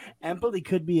 Empoli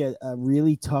could be a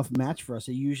really tough match for us.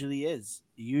 It usually is.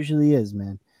 It usually is,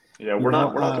 man. Yeah, we're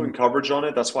not doing coverage on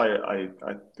it. That's why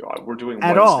we're doing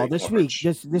at Wednesday all this coverage.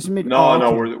 week. This mid. No,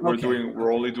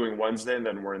 we're only doing Wednesday, and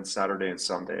then we're in Saturday and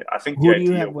Sunday. I think the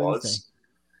idea was.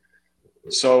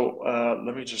 So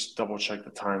let me just double check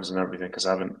the times and everything because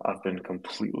I've been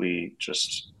completely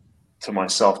just to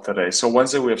myself today. So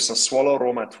Wednesday we have Sassuolo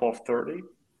Roma at 12:30.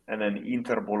 And then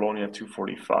Inter Bologna at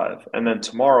 2:45, and then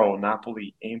tomorrow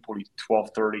Napoli Empoli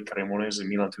 12:30, Cremonese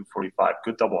Milan 2:45.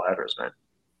 Good double headers, man.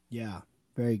 Yeah,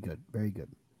 very good, very good.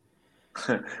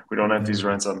 We don't have these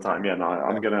rents on time. Yeah, no,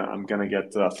 I'm gonna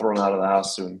get thrown out of the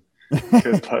house soon.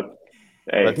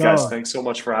 Hey, guys, thanks so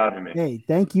much for having me. Hey,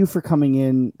 thank you for coming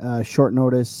in short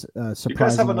notice. You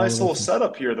guys have a nice little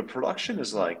setup here. The production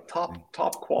is like top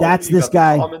quality. That's this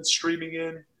guy. Comments streaming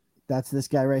in. That's this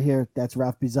guy right here. That's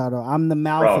Ralph Pizarro. I'm the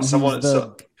mouth.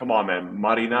 Bro, come on, man.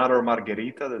 Marinara or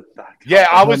margarita? Yeah,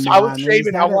 I was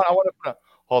shaving. I want to put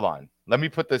hold on. Let me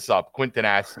put this up. Quentin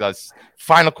asked us.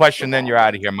 Final question, then you're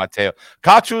out of here, Mateo.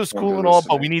 Cacio is cool and all,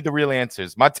 but we need the real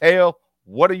answers. Mateo,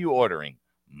 what are you ordering?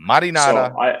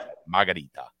 Marinara,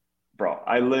 margarita. Bro,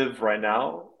 I live right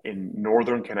now in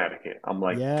northern Connecticut. I'm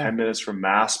like 10 minutes from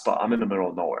Mass, but I'm in the middle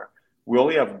of nowhere. We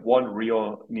only have one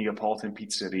real Neapolitan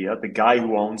pizzeria. The guy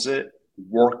who owns it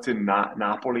worked in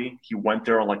Napoli. He went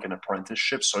there on like an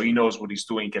apprenticeship, so he knows what he's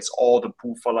doing. He gets all the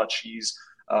bufala cheese,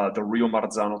 the real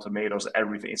Marzano tomatoes,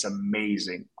 everything. It's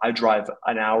amazing. I drive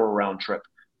an hour round trip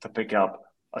to pick up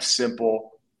a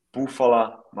simple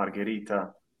bufala margherita.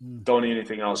 Don't need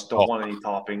anything else. Don't want any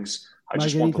toppings. I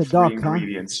just want the three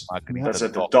ingredients. That's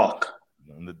it, the duck.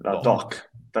 The duck.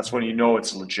 That's when you know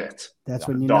it's legit. That's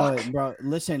when you know it, bro.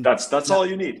 Listen, that's all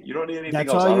you need. You don't need anything else.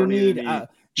 That's all you need.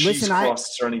 Cheese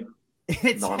crusts or any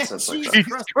nonsense like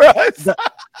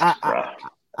that.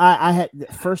 I had the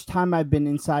first time I've been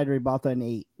inside Ribalta and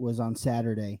ate was on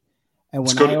Saturday, and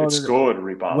when it's good,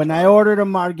 Ribalta. When I ordered a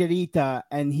margarita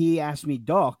and he asked me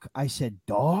duck, I said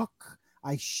duck.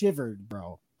 I shivered,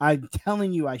 bro. I'm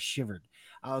telling you, I shivered.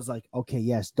 I was like, okay,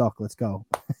 yes, duck, let's go.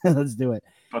 Let's do it.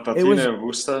 Patatina and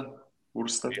Wursta.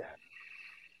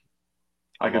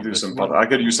 I could use some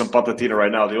patatina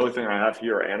right now. The only thing I have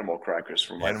here are animal crackers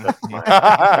from my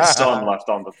son left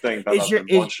on the thing.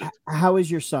 How is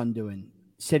your son doing?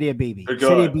 Serie B baby.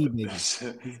 Serie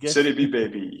B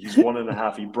baby. He's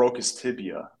 1.5. He broke his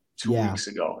tibia 2 weeks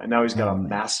ago, and now he's got a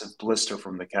massive blister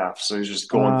from the calf. So he's just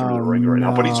going through the ring right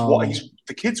now. But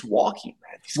the kid's walking,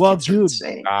 man. These kids are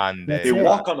insane. They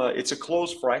walk on it's a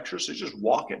closed fracture, so he's just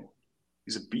walking.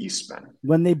 He's a beast, man.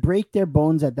 When they break their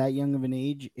bones at that young of an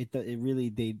age, it really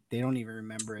they don't even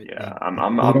remember it. Yeah,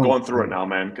 I'm going through it now,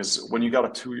 man. Because when you got a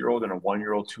 2-year-old and a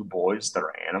 1-year-old, 2 boys that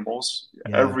are animals,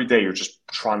 every day you're just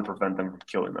trying to prevent them from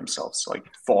killing themselves, like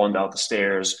falling down the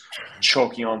stairs,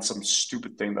 choking on some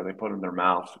stupid thing that they put in their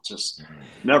mouth. It just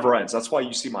never ends. That's why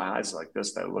you see my eyes like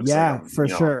this. That looks like for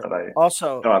sure. That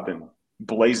I've been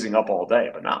blazing up all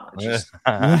day, but not.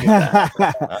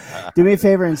 Do me a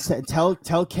favor and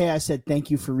tell Kay I said thank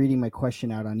you for reading my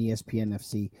question out on ESPN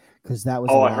FC, because that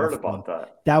was I heard about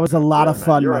that. That was a lot of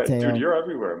fun, Mateo. Dude, you're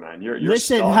everywhere, man. Your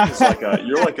stock is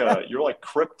you're like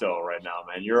crypto right now,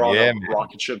 man. You're on a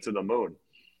rocket ship to the moon.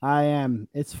 I am.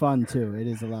 It's fun too. It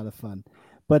is a lot of fun.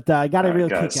 But I got a real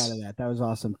kick out of that. That was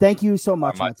awesome. Thank you so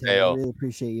much, Mateo. I really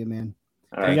appreciate you, man.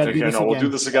 All right, take care. We'll do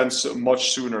this again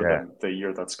much sooner than the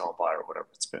year that's gone by or whatever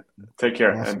it's been. Take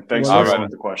care, and thanks for answering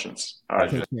the questions. All right.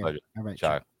 Pleasure. All right,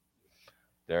 Chuck.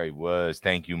 There he was.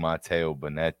 Thank you, Matteo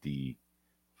Bonetti,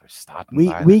 for stopping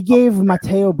by. We gave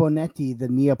Matteo Bonetti the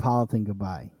Neapolitan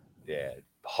goodbye. Yeah,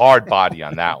 hard body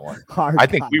on that one. I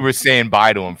think we were saying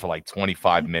bye to him for like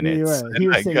 25 minutes. He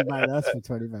was saying bye to us for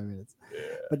 25 minutes. Yeah.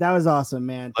 But that was awesome,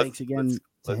 man. Thanks again.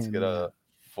 Let's get a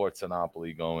Forza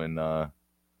Napoli going.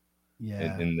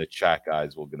 In the chat,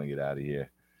 guys, we're gonna get out of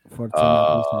here.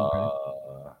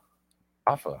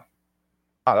 Alpha.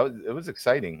 It was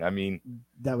exciting. I mean,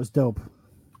 that was dope.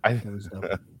 I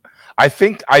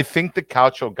think the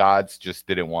Calcio gods just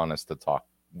didn't want us to talk.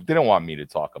 Didn't want me to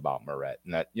talk about Meret,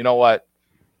 and that, you know what,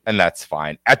 and that's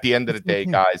fine. At the end of the day,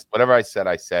 guys, whatever I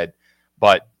said.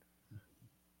 But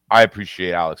I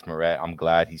appreciate Alex Meret. I'm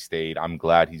glad he stayed. I'm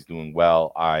glad he's doing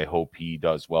well. I hope he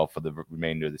does well for the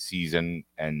remainder of the season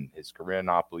and his career in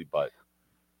Napoli. But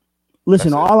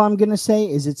listen, all I'm going to say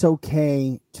is it's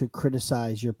okay to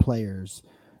criticize your players,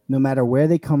 no matter where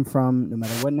they come from, no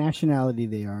matter what nationality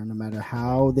they are, no matter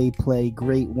how they play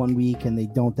great one week and they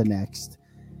don't the next.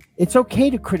 It's okay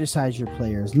to criticize your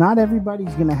players. Not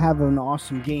everybody's going to have an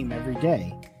awesome game every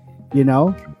day, you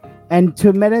know? And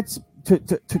to Meret's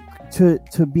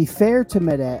To be fair to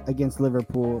Meret against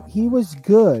Liverpool, he was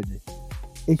good.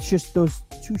 It's just those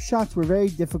 2 shots were very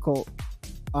difficult.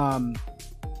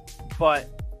 But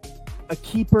a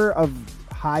keeper of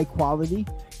high quality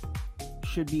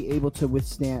should be able to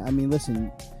withstand. I mean,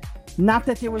 listen, not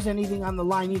that there was anything on the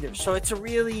line either. So it's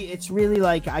really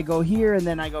like I go here and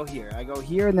then I go here. I go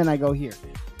here and then I go here.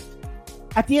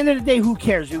 At the end of the day, who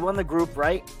cares? We won the group,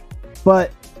 right?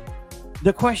 But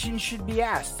the question should be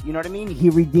asked. You know what I mean? He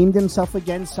redeemed himself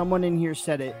again. Someone in here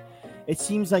said it. It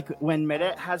seems like when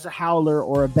Meret has a howler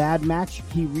or a bad match,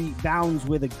 he rebounds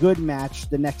with a good match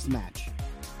the next match.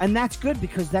 And that's good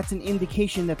because that's an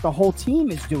indication that the whole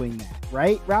team is doing that.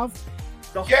 Right, Ralph?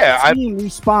 The whole team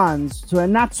responds to a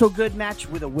not-so-good match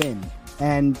with a win.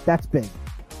 and that's big.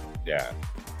 Yeah.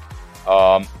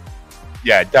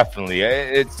 Yeah, definitely.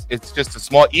 It's just a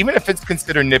small, even if it's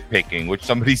considered nitpicking, which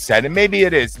somebody said, and maybe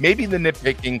it is. Maybe the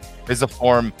nitpicking is a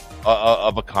form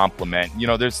of a compliment. You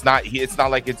know, it's not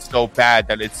like it's so bad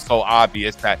that it's so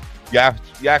obvious that you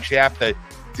actually have to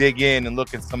dig in and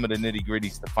look at some of the nitty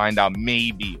gritties to find out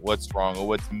maybe what's wrong or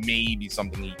what's maybe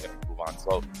something he can improve on.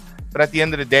 So, but at the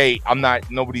end of the day,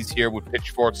 nobody's here with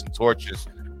pitchforks and torches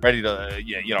ready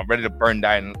to burn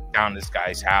down this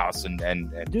guy's house and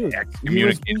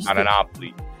excommunicate on an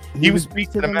Napoli. He was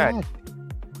beat to the match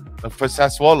for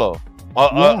Sassuolo.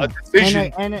 A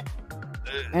decision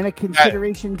and a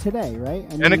consideration today, right?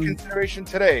 A consideration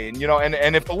today,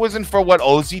 and if it wasn't for what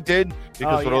Ozzy did,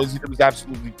 because Ozzy did was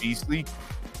absolutely beastly,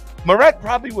 Meret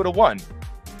probably would have won.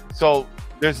 So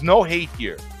there's no hate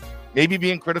here. Maybe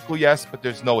being critical, yes, but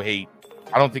there's no hate.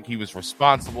 I don't think he was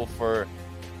responsible for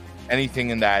anything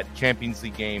in that Champions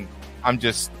League game. I'm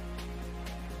just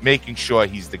making sure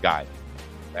he's the guy,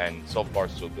 and so far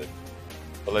so good.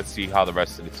 But let's see how the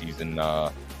rest of the season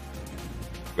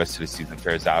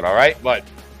fares out. All right, but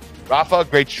Rafa,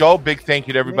 great show. Big thank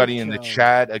you to everybody in the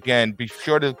chat. Again, be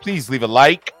sure to please leave a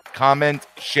like, comment,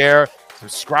 share,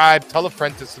 subscribe. Tell a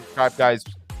friend to subscribe, guys.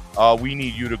 We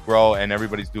need you to grow, and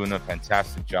everybody's doing a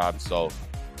fantastic job. So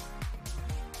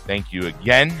thank you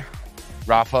again,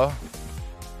 Rafa.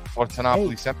 Forza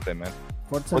Napoli sempre, man.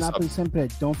 Forza Napoli sempre.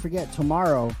 Don't forget,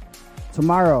 tomorrow,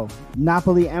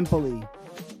 Napoli-Empoli.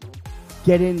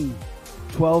 Get in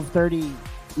 12:30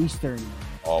 Eastern.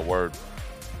 Oh, word.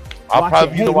 I'll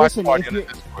probably be the watch party in the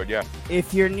Discord, yeah.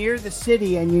 If you're near the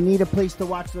city and you need a place to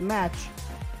watch the match,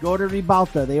 go to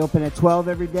Ribalta. They open at 12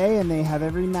 every day, and they have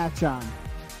every match on.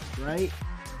 Right?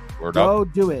 Go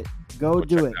do it. Go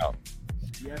do it.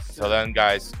 Yes, sir. So then,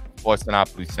 guys, Forza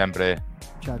Napoli sempre.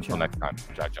 Ciao, ciao. Until next time.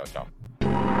 Ciao, ciao,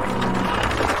 ciao.